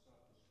want the stuff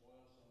to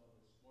spoil, some of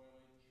it's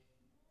spoilage.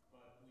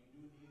 But we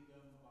do need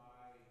them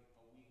by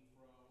a week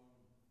from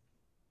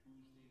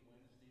Tuesday,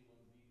 Wednesday,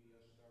 when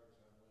VBS starts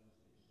on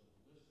Wednesday. So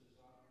the list is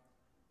up.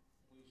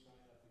 Please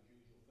sign up as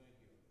usual. Thank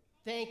you.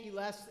 Thank you,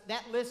 Les.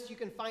 That list, you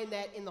can find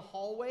that in the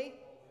hallway,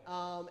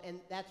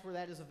 and that's where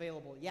that is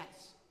available.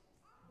 Yes.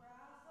 We're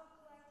also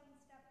collecting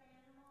stuffed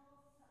animals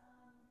as an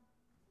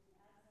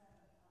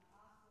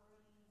offering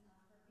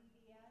for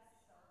VBS.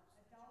 So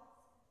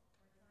adults,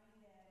 we're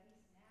trying to be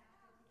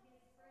snacks that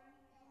the kids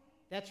bring.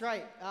 That's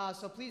right.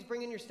 So please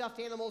bring in your stuffed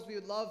animals. We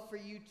would love for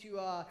you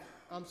to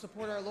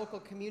support our local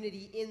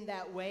community in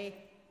that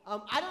way.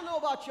 I don't know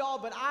about y'all,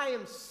 but I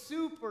am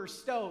super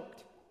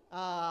stoked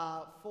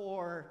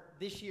for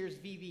this year's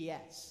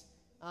VBS.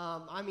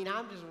 I mean,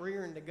 I'm just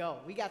rearing to go.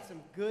 We got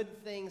some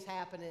good things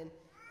happening,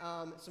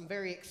 some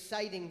very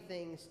exciting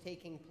things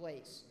taking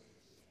place.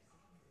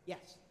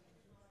 Yes?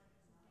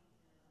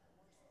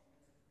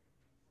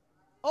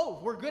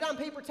 Oh, we're good on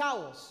paper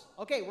towels.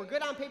 Okay, we're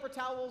good on paper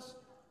towels.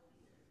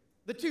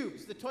 The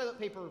tubes, the toilet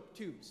paper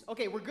tubes.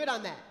 Okay, we're good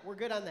on that. We're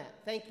good on that.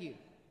 Thank you.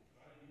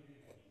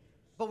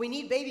 But we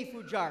need baby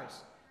food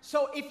jars.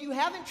 So if you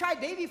haven't tried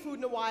baby food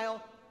in a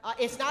while,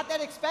 it's not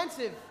that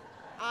expensive.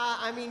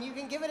 I mean, you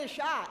can give it a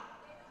shot.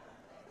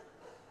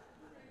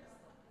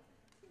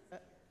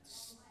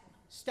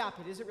 Stop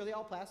it. Is it really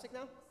all plastic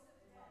now?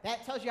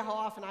 That tells you how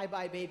often I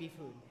buy baby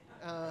food.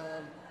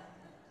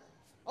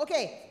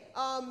 Okay,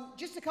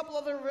 just a couple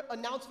other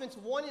announcements.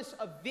 One is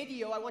a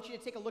video. I want you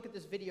to take a look at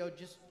this video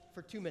just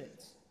for 2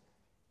 minutes.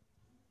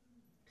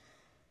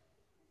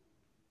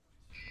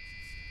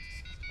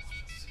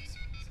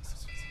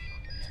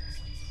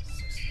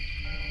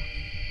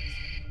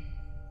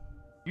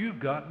 You've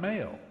got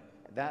mail.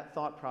 That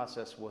thought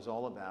process was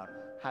all about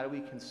how do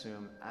we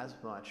consume as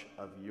much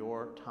of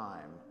your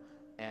time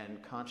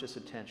and conscious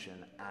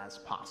attention as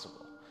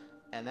possible.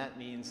 And that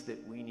means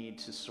that we need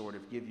to sort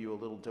of give you a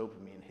little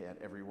dopamine hit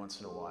every once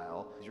in a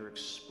while. You're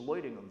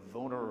exploiting a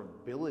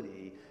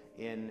vulnerability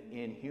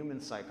in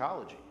human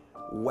psychology.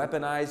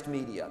 Weaponized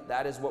media,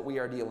 that is what we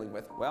are dealing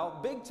with. Well,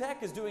 big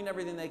tech is doing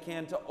everything they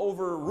can to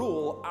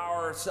overrule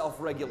our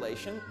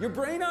self-regulation. Your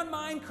brain on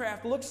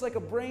Minecraft looks like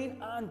a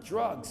brain on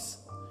drugs.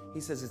 He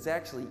says it's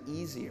actually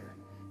easier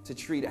to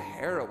treat a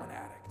heroin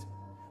addict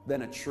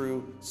than a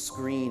true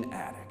screen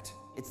addict.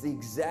 It's the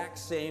exact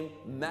same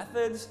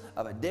methods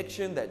of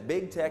addiction that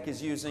big tech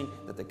is using,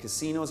 that the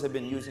casinos have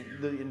been using.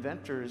 The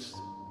inventors,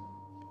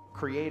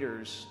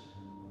 creators,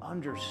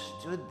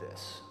 understood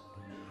this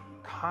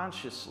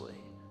consciously,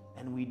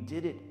 and we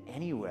did it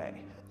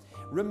anyway.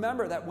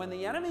 Remember that when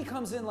the enemy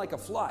comes in like a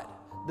flood,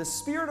 the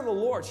Spirit of the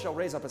Lord shall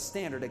raise up a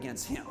standard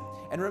against him.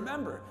 And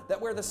remember that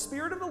where the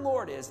Spirit of the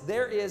Lord is,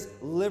 there is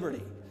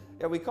liberty.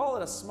 Yeah, we call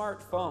it a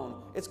smartphone.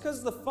 It's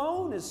because the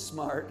phone is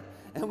smart,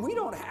 and we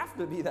don't have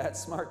to be that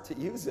smart to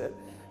use it.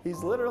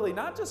 He's literally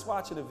not just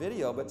watching a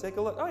video, but take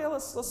a look. Oh yeah,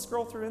 let's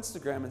scroll through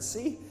Instagram and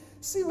see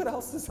what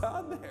else is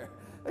on there.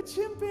 A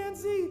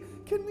chimpanzee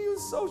can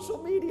use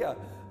social media.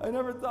 I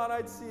never thought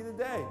I'd see the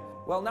day.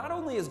 Well, not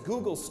only is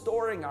Google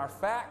storing our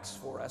facts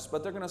for us,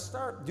 but they're going to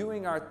start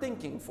doing our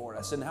thinking for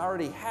us, and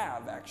already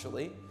have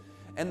actually,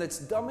 and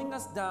it's dumbing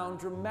us down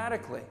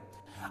dramatically.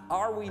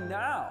 Are we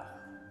now,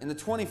 in the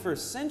 21st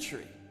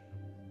century,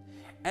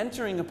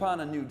 entering upon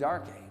a new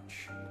dark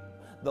age?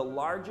 The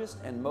largest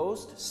and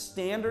most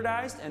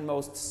standardized and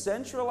most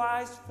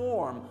centralized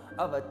form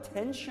of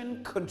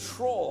attention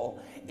control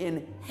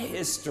in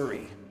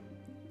history.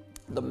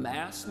 The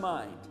mass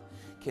mind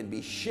can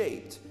be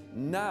shaped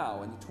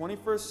now in the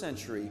 21st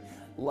century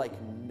like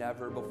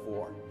never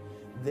before.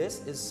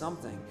 This is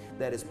something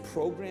that is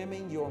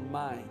programming your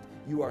mind.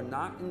 You are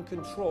not in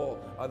control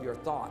of your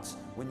thoughts.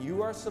 When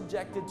you are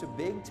subjected to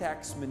big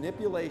tech's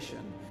manipulation,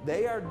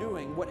 they are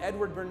doing what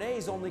Edward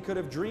Bernays only could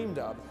have dreamed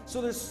of. So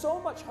there's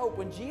so much hope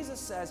when Jesus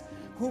says,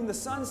 whom the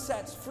Son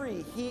sets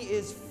free, he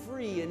is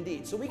free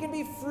indeed. So we can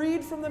be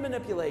freed from the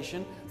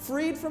manipulation,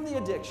 freed from the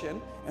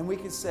addiction, and we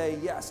can say,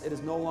 yes, it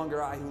is no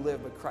longer I who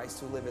live, but Christ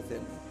who liveth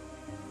in me.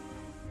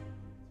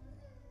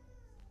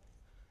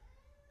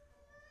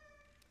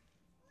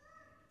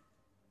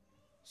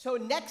 So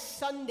next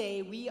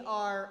Sunday, we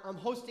are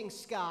hosting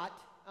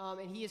Scott,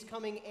 and he is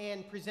coming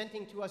and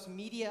presenting to us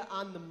Media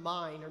on the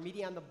Mind, or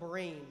Media on the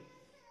Brain.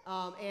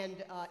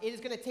 It is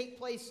going to take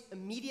place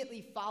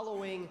immediately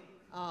following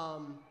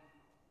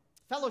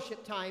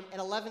fellowship time at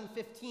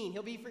 11:15.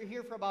 He'll be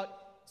here for about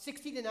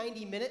 60 to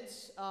 90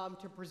 minutes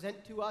to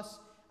present to us.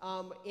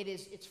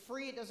 It's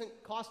free. It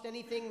doesn't cost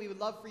anything. We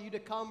would love for you to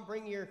come.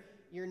 Bring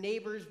your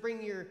neighbors.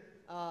 Bring your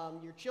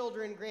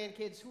children,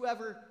 grandkids,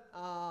 whoever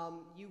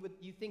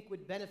you think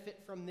would benefit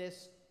from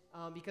this,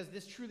 because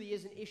this truly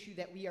is an issue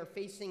that we are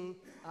facing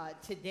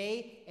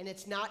today, and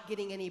it's not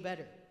getting any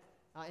better,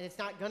 and it's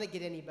not going to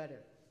get any better.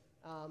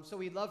 So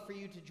we'd love for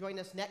you to join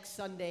us next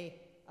Sunday,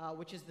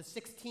 which is the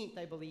 16th,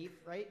 I believe,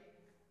 right?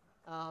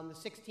 The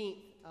 16th,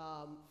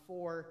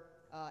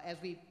 as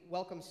we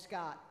welcome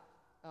Scott,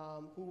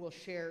 who will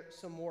share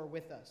some more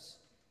with us.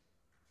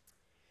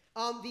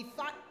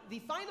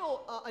 The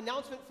final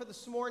announcement for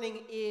this morning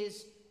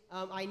is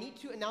I need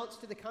to announce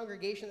to the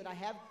congregation that I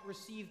have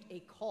received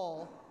a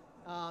call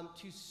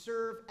to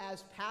serve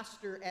as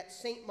pastor at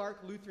St.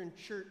 Mark Lutheran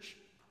Church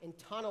in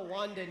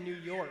Tonawanda, New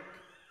York.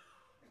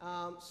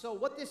 So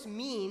what this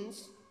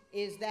means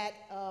is that,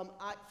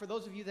 for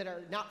those of you that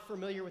are not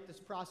familiar with this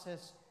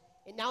process,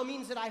 it now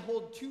means that I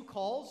hold two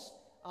calls,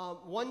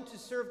 one to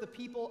serve the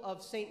people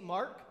of St.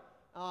 Mark,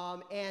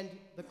 and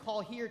the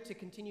call here to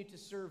continue to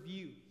serve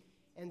you.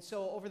 And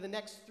so over the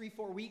next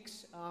 3-4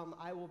 weeks,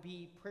 I will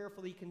be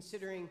prayerfully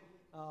considering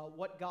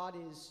what God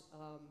is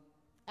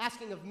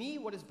asking of me,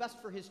 what is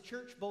best for his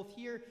church, both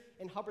here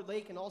in Hubbard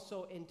Lake and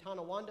also in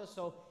Tonawanda.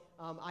 So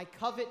I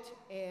covet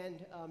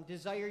and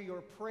desire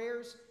your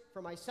prayers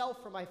for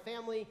myself, for my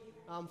family,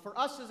 for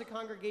us as a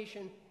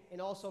congregation,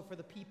 and also for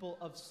the people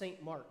of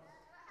St. Mark.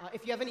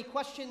 If you have any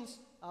questions,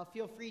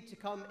 feel free to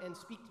come and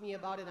speak to me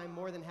about it. I'm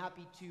more than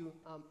happy to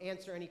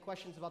answer any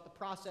questions about the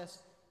process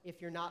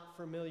if you're not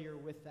familiar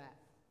with that.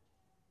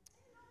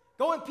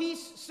 Go in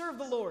peace, serve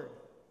the Lord.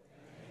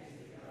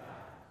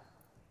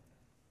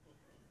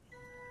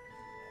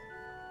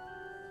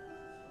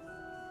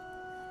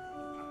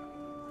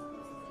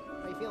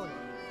 How you feeling?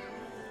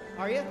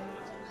 Are you?